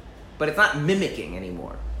way, but it's not mimicking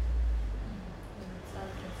anymore. The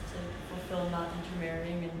tzaddik gets to fulfill not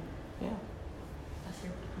intermarrying, and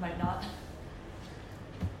might not.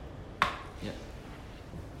 Yeah.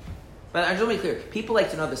 But I just want to be clear. People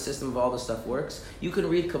like to know the system of all this stuff works. You can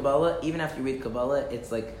read Kabbalah. Even after you read Kabbalah,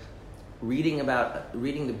 it's like reading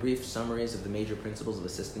the brief summaries of the major principles of a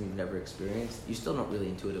system you've never experienced. You still don't really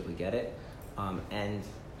intuitively get it. And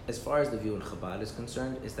as far as the view in Chabad is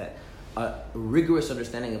concerned, is that a rigorous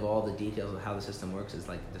understanding of all the details of how the system works is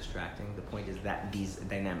distracting. The point is that these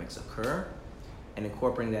dynamics occur, and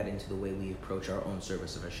incorporating that into the way we approach our own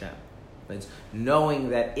service of Hashem. It's knowing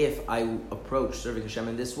that if I approach serving Hashem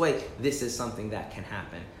in this way, this is something that can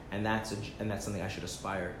happen, and that's something I should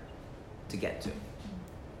aspire to get to.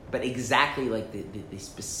 But exactly like the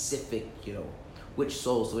specific, which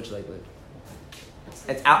souls, which like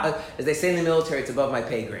it's out, as they say in the military, it's above my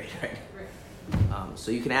pay grade, right?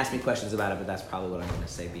 So you can ask me questions about it, but that's probably what I'm going to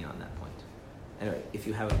say beyond that point. Anyway, if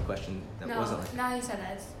you have a question that wasn't like now you said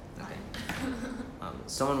that. It's okay.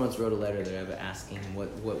 Someone once wrote a letter to the Rebbe asking what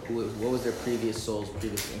was their previous soul's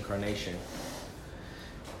previous incarnation,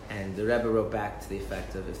 and the Rebbe wrote back to the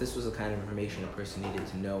effect of, if this was the kind of information a person needed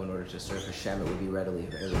to know in order to serve Hashem, it would be readily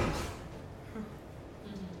available.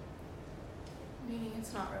 Meaning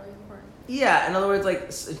it's not really important. Yeah, in other words,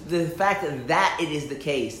 like the fact that it is the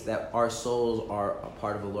case that our souls are a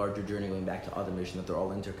part of a larger journey going back to other mission, that they're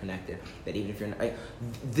all interconnected, that even if you're not,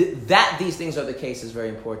 that these things are the case is very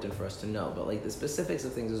important for us to know. But like the specifics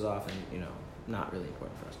of things is often, not really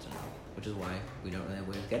important for us to know, which is why we don't really have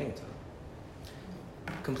a way of getting to them.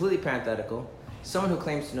 Completely parenthetical. Someone who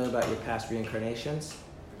claims to know about your past reincarnations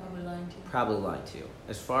probably lying to you.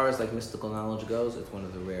 As far as like mystical knowledge goes, it's one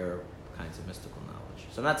of the rare kinds of mystical knowledge.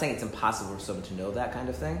 So I'm not saying it's impossible for someone to know that kind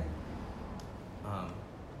of thing,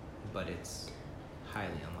 but it's highly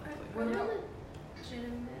unlikely. What about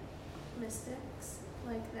legitimate mystics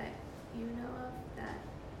like that you know of that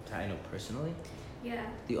I know personally? Yeah.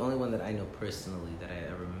 The only one that I know personally that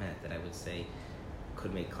I ever met that I would say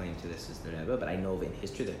could make claim to this is the Rebbe, but I know of in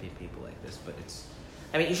history there have been people like this, but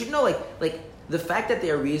you should know, like the fact that the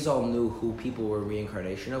Arizal knew who people were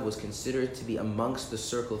reincarnation of was considered to be amongst the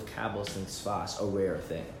circle of Kabbalists and Sfas a rare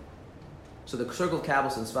thing. So the circle of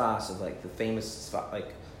Kabbalists and Sfas of like the famous Sfas,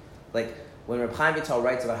 like when Reb Chaim Vital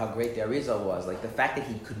writes about how great the Arizal was, like the fact that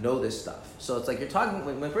he could know this stuff. So it's like you're talking,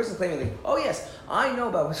 when a person's claiming like, oh yes, I know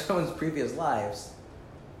about someone's previous lives,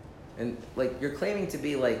 and like you're claiming to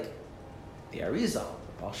be like the Arizal,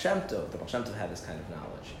 the Baal Shem Tov. The Baal Shem Tov had this kind of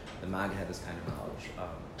knowledge. The Maggid had this kind of knowledge.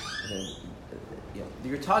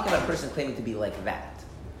 You're talking about a person claiming to be like that.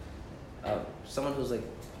 Someone who's like,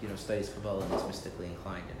 studies Kabbalah and is mystically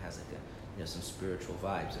inclined and has like some spiritual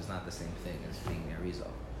vibes is not the same thing as being the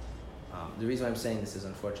Arizal. The reason why I'm saying this is,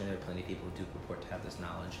 unfortunately, there are plenty of people who do purport to have this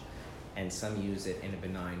knowledge, and some use it in a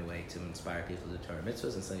benign way to inspire people to do Torah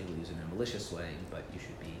mitzvahs, and some people use it in a malicious way, but you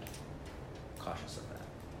should be cautious of that.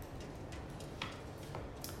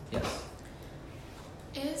 Yes?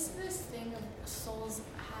 Is this thing of souls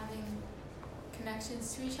having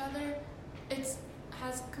connections to each other,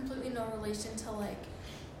 has completely no relation to like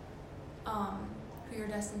who you're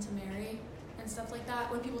destined to marry and stuff like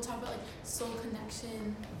that? When people talk about like soul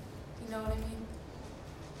connection, you know what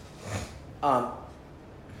I mean?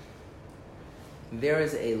 There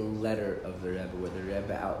is a letter of the Rebbe where the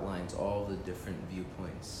Rebbe outlines all the different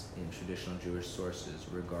viewpoints in traditional Jewish sources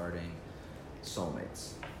regarding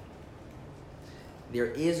soulmates. There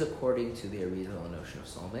is, according to the Arizal, a notion of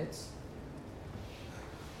soulmates.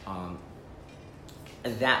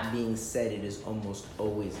 And that being said, it is almost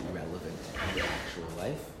always irrelevant in the actual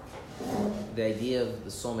life. The idea of the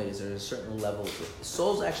soulmate is there's a certain level.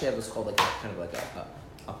 Souls actually have what's called like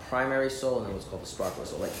a primary soul, and then what's called a spark of a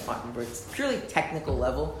soul. Like for its purely technical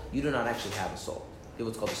level, you do not actually have a soul. You have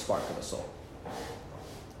what's called the spark of a soul.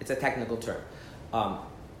 It's a technical term.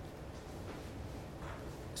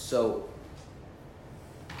 So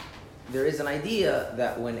there is an idea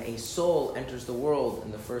that when a soul enters the world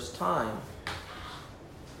in the first time,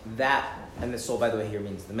 and the soul, by the way, here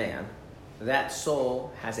means the man, that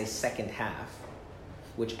soul has a second half,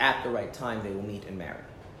 which at the right time they will meet and marry.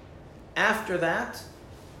 After that,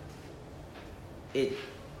 it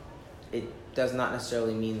does not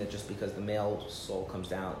necessarily mean that just because the male soul comes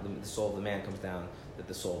down, the soul of the man comes down, that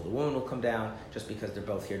the soul of the woman will come down. Just because they're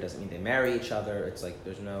both here doesn't mean they marry each other. It's like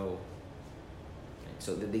there's no...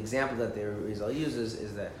 So the example that the Arizal uses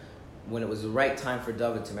is that when it was the right time for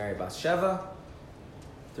David to marry Bathsheba,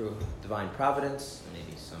 through divine providence, and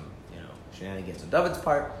maybe some shenanigans on David's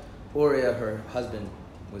part, Uriah, her husband,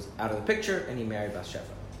 was out of the picture, and he married Bathsheba.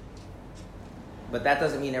 But that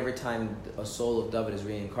doesn't mean every time a soul of David is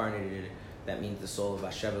reincarnated, that means the soul of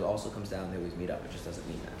Bathsheba also comes down and they always meet up. It just doesn't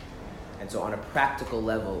mean that. And so on a practical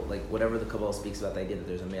level, like whatever the Kabbalah speaks about, the idea that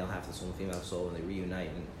there's a male half of the soul and a female soul, and they reunite,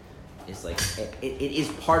 and it's like, it is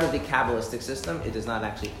part of the Kabbalistic system. It does not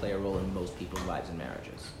actually play a role in most people's lives and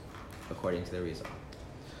marriages, according to the Arizal.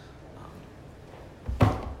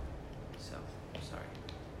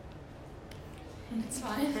 It's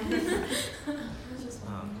fine.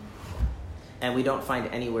 And we don't find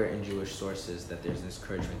anywhere in Jewish sources that there's an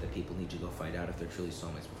encouragement that people need to go find out if they're truly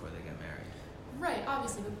soulmates before they get married. Right,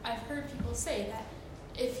 obviously, but I've heard people say that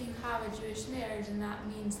if you have a Jewish marriage, then that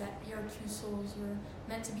means that your two souls were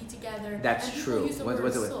meant to be together. That's and true. Use the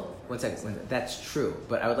word soul. One second. That's true.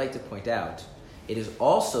 But I would like to point out, it is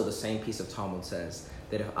also the same piece of Talmud says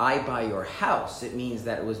that if I buy your house, it means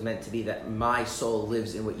that it was meant to be that my soul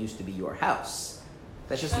lives in what used to be your house.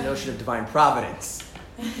 That's just the notion of divine providence.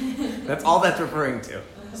 That's all that's referring to.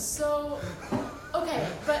 So, okay,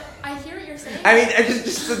 but I hear what you're saying. I mean,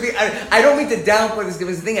 I don't mean to downplay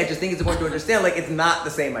this thing. I just think it's important to understand, like, it's not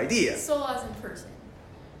the same idea. Soul as in person.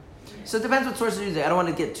 So it depends what sources you're using. I don't want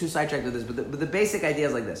to get too sidetracked with this, but the basic idea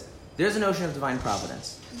is like this. There's a notion of divine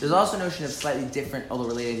providence. There's also a notion of slightly different, although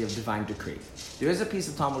related, idea of divine decree. There is a piece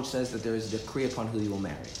of Talmud which says that there is a decree upon who you will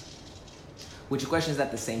marry. Which the question is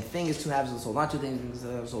that the same thing is two halves of the soul, not two things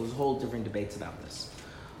of the soul. There's whole different debates about this.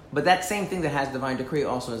 But that same thing that has divine decree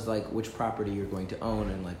also is like which property you're going to own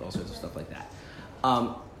and like all sorts of stuff like that.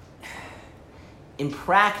 In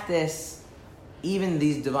practice, even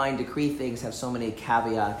these divine decree things have so many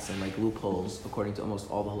caveats and like loopholes, according to almost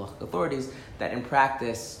all the halachic authorities, that in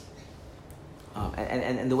practice,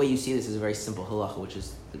 and the way you see this is a very simple halacha, which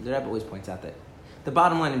is, the Rabbi always points out that the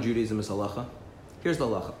bottom line in Judaism is halacha. Here's the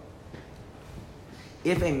halacha.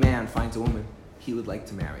 If a man finds a woman he would like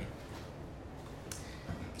to marry,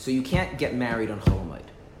 so you can't get married on Chol Hamoed.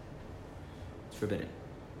 It's forbidden.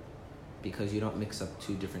 Because you don't mix up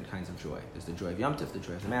two different kinds of joy. There's the joy of Yom Tov, the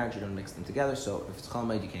joy of the marriage. You don't mix them together. So if it's Chol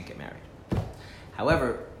Hamoed, you can't get married.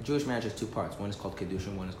 However, Jewish marriage has two parts. One is called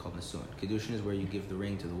Kedushin, one is called Nisuin. Kedushin is where you give the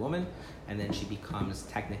ring to the woman, and then she becomes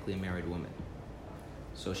technically a married woman.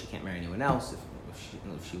 So she can't marry anyone else.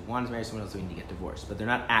 If she wants to marry someone else, they need to get divorced. But they're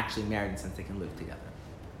not actually married in the sense they can live together.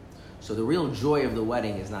 So the real joy of the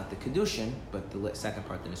wedding is not the Kedushin, but the second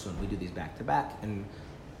part, the Nisuin. We do these back to back. In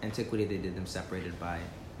antiquity, they did them separated by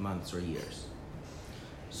months or years.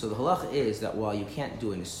 So the halacha is that while you can't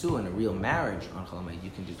do a Nisuin, a real marriage on Chol Hamoed, you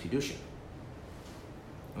can do Kedushin.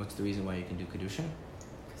 And what's the reason why you can do Kedushin?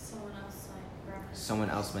 Someone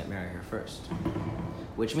else might marry her first.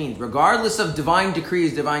 Which means, regardless of divine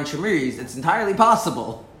decrees, divine shemiris, it's entirely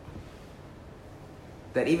possible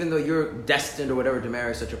that even though you're destined or whatever to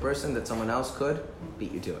marry such a person, that someone else could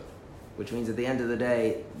beat you to it. Which means at the end of the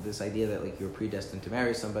day, this idea that like you're predestined to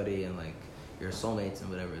marry somebody and like your soulmates and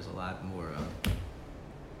whatever is a lot more...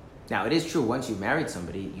 Now, it is true, once you've married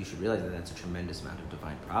somebody, you should realize that that's a tremendous amount of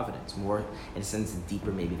divine providence. More, in a sense,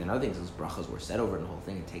 deeper maybe than other things. Those brachas were said over the whole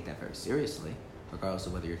thing, and take that very seriously, regardless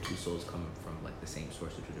of whether your two souls come from like the same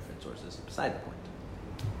source or two different sources, beside the point.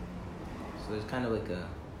 So there's kind of like a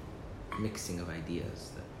mixing of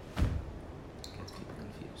ideas that gets people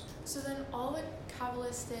confused. So then all the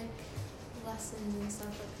Kabbalistic lessons and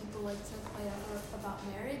stuff that people like to play out about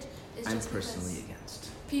marriage is I'm just personally because against.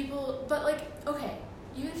 people, but like, okay,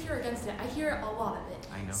 even if you're against it, I hear a lot of it.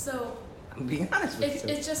 I know. So I'm being honest with you.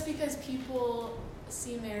 it's just because people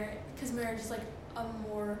see marriage, because marriage is like a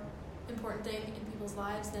more important thing in people's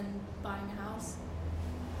lives than buying a house,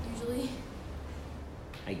 usually.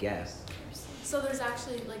 I guess. So there's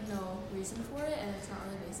actually like no reason for it, and it's not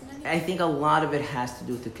really based on anything. I think a lot of it has to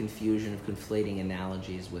do with the confusion of conflating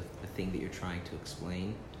analogies with the thing that you're trying to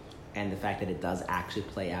explain, and the fact that it does actually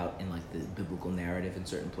play out in like the biblical narrative in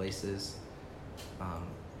certain places.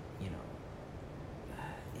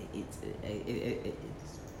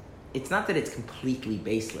 It's not that it's completely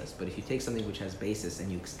baseless, but if you take something which has basis and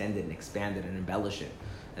you extend it and expand it and embellish it,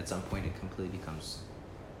 at some point it completely becomes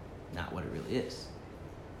not what it really is.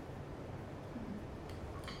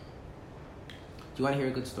 Do you want to hear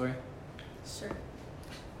a good story? Sure.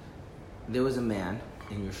 There was a man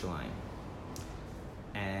in Yerushalayim,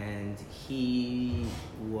 and he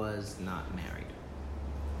was not married.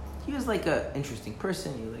 He was like an interesting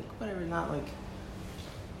person. He like whatever, not 100%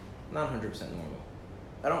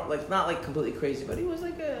 normal. Not like completely crazy, but he was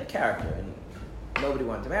like a character, and nobody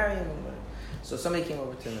wanted to marry him. So somebody came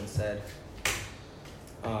over to him and said,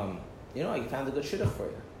 I found a good shidduch for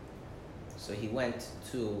you. So he went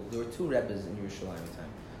to, there were two Rebbes in Yerushalayim at the time.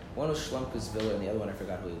 One was Shlomo's Villa, and the other one I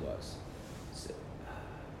forgot who he was. So, I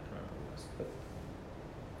don't remember who he was, but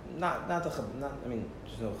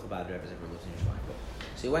there's no Chabad Rebbes ever lived in Yerushalayim. But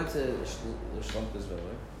so he went to Shlomo's Villa.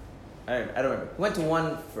 I don't remember. He went to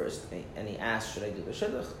one first, and he asked, "Should I do the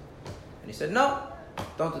shidduch?" And he said, "No,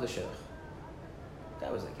 don't do the shidduch." The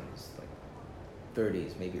guy was like in his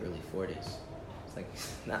 30s, maybe early 40s. It's like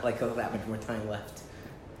not like that much more time left.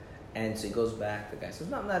 And so he goes back. The guy says,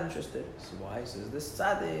 "No, I'm not interested." He says, "Why?" He says, "This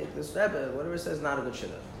tzaddik, this rebbe, whatever it says, not a good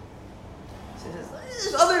shidduch." So he says,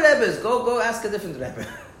 "There's other rebbes. Go ask a different rebbe."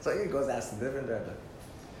 So he goes ask a different rebbe,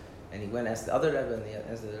 and he went and asked the other rebbe,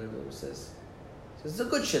 and the rebbe says, "It's a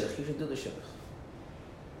good shidduch. You should do the shidduch."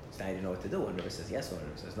 So now he didn't know what to do. One Rebbe says yes, one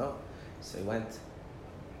Rebbe says no. So he went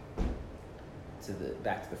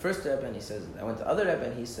back to the first Rebbe, and he says, I went to the other Rebbe,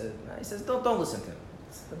 and he says, don't listen to him.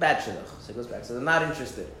 It's a bad shidduch. So he goes back, says, I'm not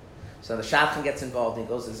interested. So the shadchan gets involved, and he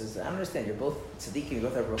goes and says, I don't understand, you're both tzaddikim, you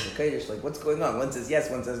both have Rosh Kodesh, like, what's going on? One says yes,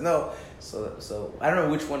 one says no. So I don't know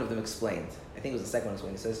which one of them explained. I think it was the second one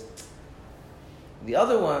explained. He says, the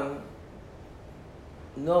other one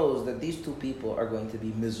knows that these two people are going to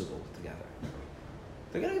be miserable together.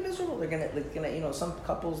 They're going to be miserable. They're gonna, some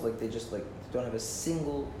couples, like, they just, like, don't have a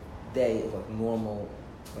single day of, like, normal,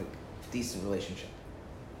 like, decent relationship.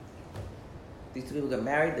 These two people get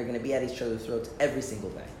married, they're going to be at each other's throats every single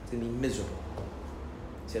day. It's going to be miserable.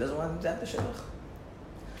 So he doesn't want them to have the shidduch.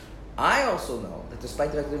 I also know that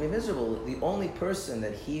despite the fact that they're going to be miserable, the only person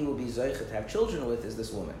that he will be zoichet to have children with is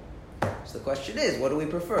this woman. So the question is, what do we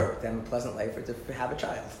prefer? To have a pleasant life or to have a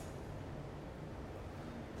child?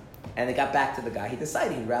 And they got back to the guy. He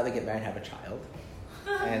decided he'd rather get married and have a child.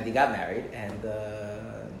 And he got married, and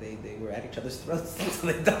they were at each other's throats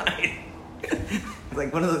until they died. It's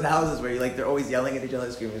like one of those houses where they're always yelling at each other,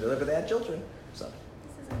 screaming at each other, but they had children. So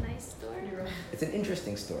This is a nice story. it's an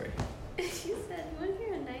interesting story. You said, you want to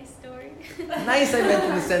hear a nice story? Nice, I meant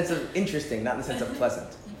in the sense of interesting, not in the sense of pleasant.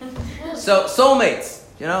 So soulmates,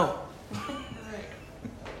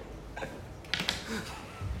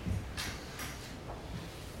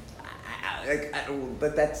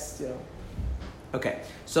 but that's okay.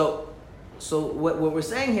 So what we're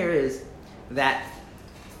saying here is that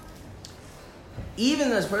even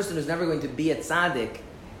this person who's never going to be a tzaddik,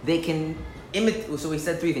 they can imitate. So we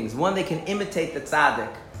said three things. One, they can imitate the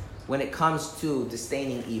tzaddik when it comes to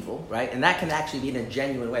disdaining evil, right? And that can actually be in a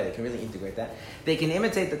genuine way. They can really integrate that. They can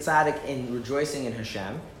imitate the tzaddik in rejoicing in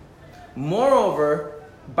Hashem. Moreover,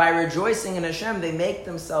 by rejoicing in Hashem, they make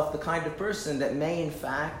themselves the kind of person that may, in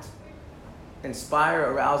fact,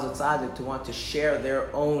 inspire, arouse a tzaddik to want to share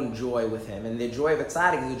their own joy with him. And the joy of a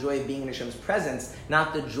tzaddik is the joy of being in Hashem's presence,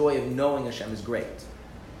 not the joy of knowing Hashem is great.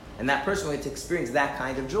 And that person will get to experience that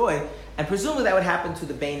kind of joy. And presumably that would happen to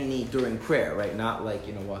the Beinoni during prayer, right? Not like,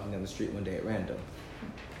 walking down the street one day at random.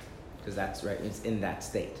 Because that's right, it's in that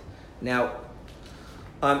state. Now,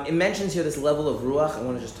 it mentions here this level of ruach. I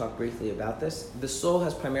want to just talk briefly about this. The soul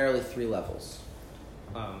has primarily three levels.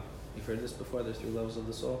 You've heard this before? There's three levels of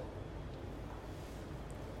the soul?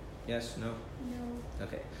 Yes? No? No.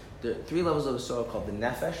 Okay. There are three levels of the soul called the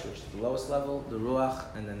nefesh, which is the lowest level, the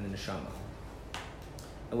ruach, and then the neshama.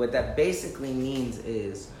 And what that basically means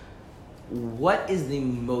is, what is the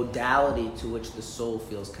modality to which the soul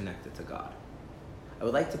feels connected to God? I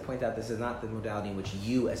would like to point out this is not the modality in which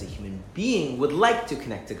you as a human being would like to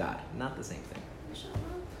connect to God. Not the same thing.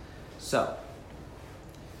 So,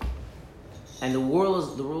 and the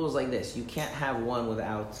rule is like this. You can't have one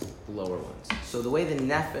without the lower ones. So the way the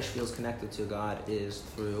nefesh feels connected to God is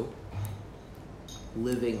through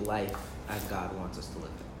living life as God wants us to live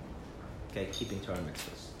it. Okay, keeping Torah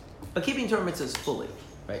mitzvahs. But keeping Torah mitzvahs fully,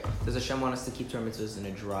 right? Does Hashem want us to keep Torah mitzvahs in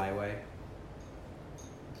a dry way?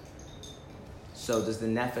 So does the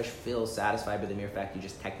nefesh feel satisfied by the mere fact you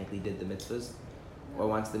just technically did the mitzvahs? Or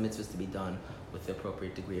wants the mitzvahs to be done with the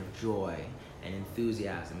appropriate degree of joy and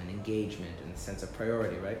enthusiasm and engagement and a sense of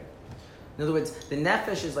priority, right? In other words, the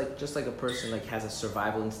nefesh is just like a person has a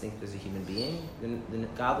survival instinct as a human being. The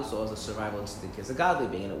godly soul has a survival instinct as a godly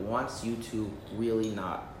being, and it wants you to really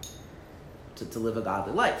not to live a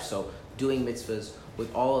godly life. So doing mitzvahs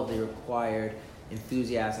with all of the required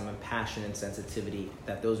enthusiasm and passion and sensitivity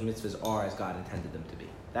that those mitzvahs are as God intended them to be.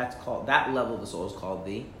 That level of the soul is called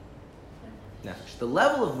the nefesh. The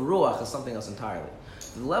level of ruach is something else entirely.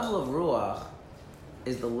 The level of ruach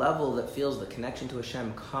is the level that feels the connection to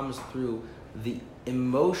Hashem comes through the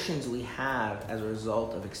emotions we have as a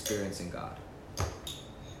result of experiencing God.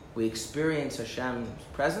 We experience Hashem's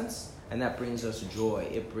presence, and that brings us joy.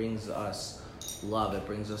 It brings us love. It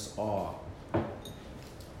brings us awe.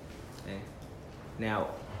 Okay? Now,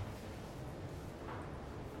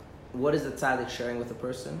 what is the tzaddik sharing with a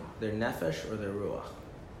person? Their nefesh or their ruach?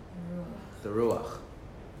 The ruach.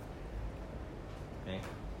 Okay?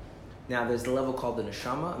 Now, there's the level called the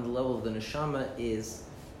neshama, and the level of the neshama is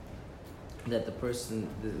that the person,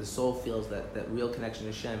 the soul feels that real connection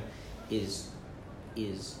to Hashem is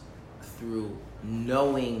through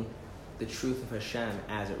knowing the truth of Hashem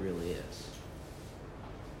as it really is.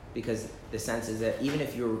 Because the sense is that even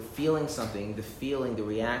if you're feeling something, the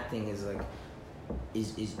reacting is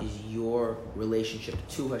your relationship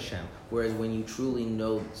to Hashem. Whereas when you truly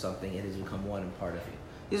know something, it has become one and part of you.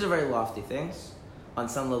 These are very lofty things. On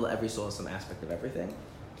some level, every soul has some aspect of everything.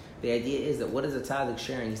 The idea is that what is a tzaddik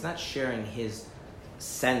sharing? He's not sharing his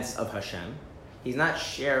sense of Hashem. He's not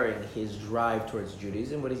sharing his drive towards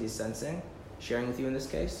Judaism. What is he sensing? Sharing with you in this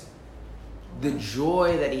case? The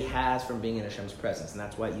joy that he has from being in Hashem's presence. And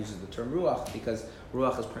that's why it uses the term ruach, because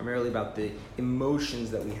ruach is primarily about the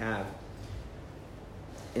emotions that we have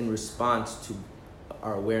in response to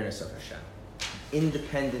our awareness of Hashem.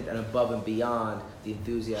 Independent and above and beyond the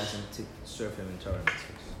enthusiasm to serve him in Torah and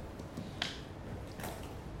mitzvahs.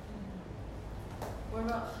 What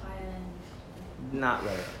about Chaya and... Not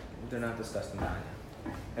relevant. They're not discussed in Tanya.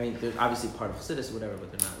 I mean, they're obviously part of Chassidus or whatever,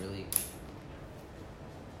 but they're not really...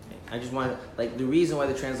 I just want to, like, the reason why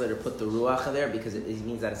the translator put the ruach there, because it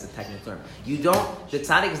means that it's a technical term. The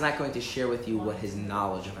tzaddik is not going to share with you what his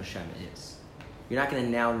knowledge of Hashem is. You're not going to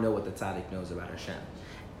now know what the tzaddik knows about Hashem.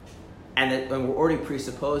 And we're already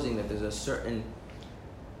presupposing that there's a certain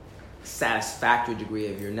satisfactory degree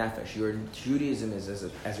of your nefesh. Your Judaism is as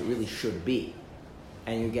it really should be.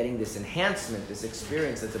 And you're getting this enhancement, this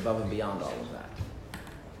experience that's above and beyond all of that.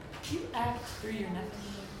 You act through your nefesh.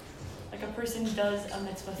 Like a person does a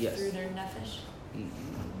mitzvah through their nefesh.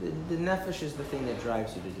 The nefesh is the thing that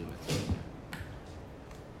drives you to do mitzvah.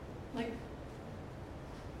 Like,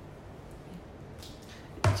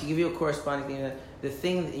 to give you a corresponding thing, the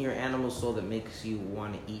thing in your animal soul that makes you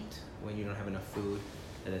want to eat when you don't have enough food,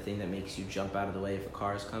 and the thing that makes you jump out of the way if a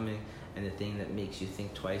car is coming, and the thing that makes you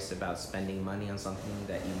think twice about spending money on something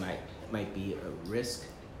that you might be a risk,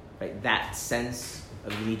 right? That sense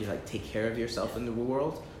of you need to like take care of yourself in the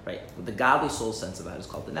world, right? The godly soul sense of that is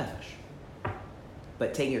called the nefesh.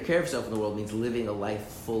 But taking care of yourself in the world means living a life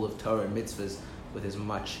full of Torah and mitzvahs with as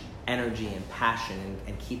much energy and passion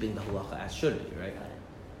and keeping the halacha as should be, right?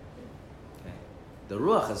 Okay. The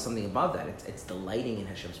ruach is something above that. It's delighting in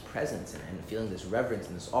Hashem's presence and feeling this reverence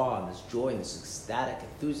and this awe and this joy and this ecstatic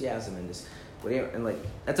enthusiasm and this whatever, and like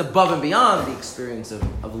that's above and beyond the experience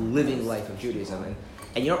of living life of Judaism,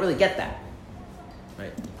 and you don't really get that,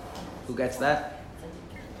 right? Who gets that?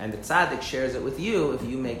 And the tzaddik shares it with you if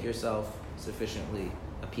you make yourself sufficiently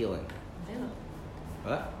appealing.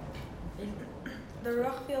 What? The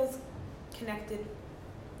ruach feels connected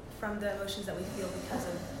from the emotions that we feel because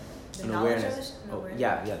of the knowledge of Hashem. The knowledge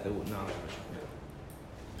of Hashem.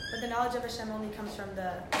 But the knowledge of Hashem only comes from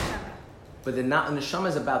the neshama. But the neshama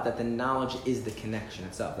is about that the knowledge is the connection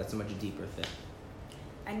itself. That's a much deeper thing.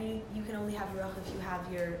 And you can only have ruach if you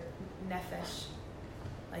have your nefesh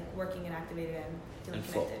like working and activated and feeling and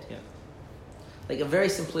connected. Full, yeah. Like a very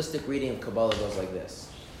simplistic reading of Kabbalah goes like this.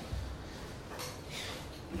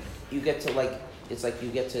 You get to it's like you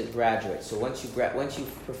get to graduate. So once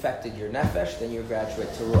you've perfected your nefesh, then you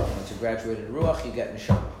graduate to ruach. Once you graduated ruach, you get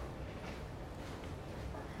neshama.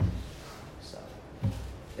 So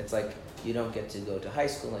it's like you don't get to go to high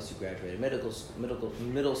school unless you graduated middle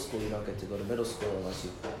school. You don't get to go to middle school unless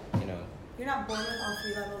you know. You're not born with all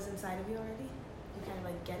three levels inside of you already. You kind of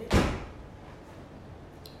like get it.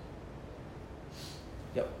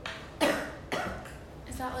 Yep.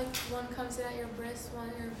 Is that like one comes in at your bris, one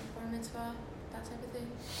at your bar mitzvah, that type of thing?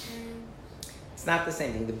 It's not the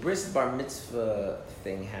same thing. The bris bar mitzvah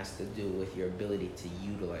thing has to do with your ability to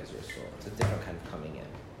utilize your soul. It's a different kind of coming in.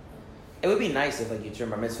 It would be nice if like you turn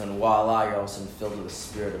bar mitzvah and voila, you're all of a sudden filled with a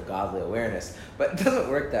spirit of godly awareness. But it doesn't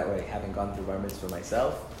work that way, having gone through bar mitzvah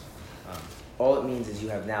myself. All it means is you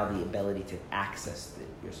have now the ability to access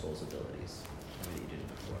your soul's abilities the way you did it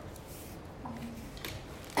before.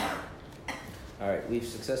 All right, we've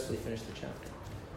successfully finished the chapter.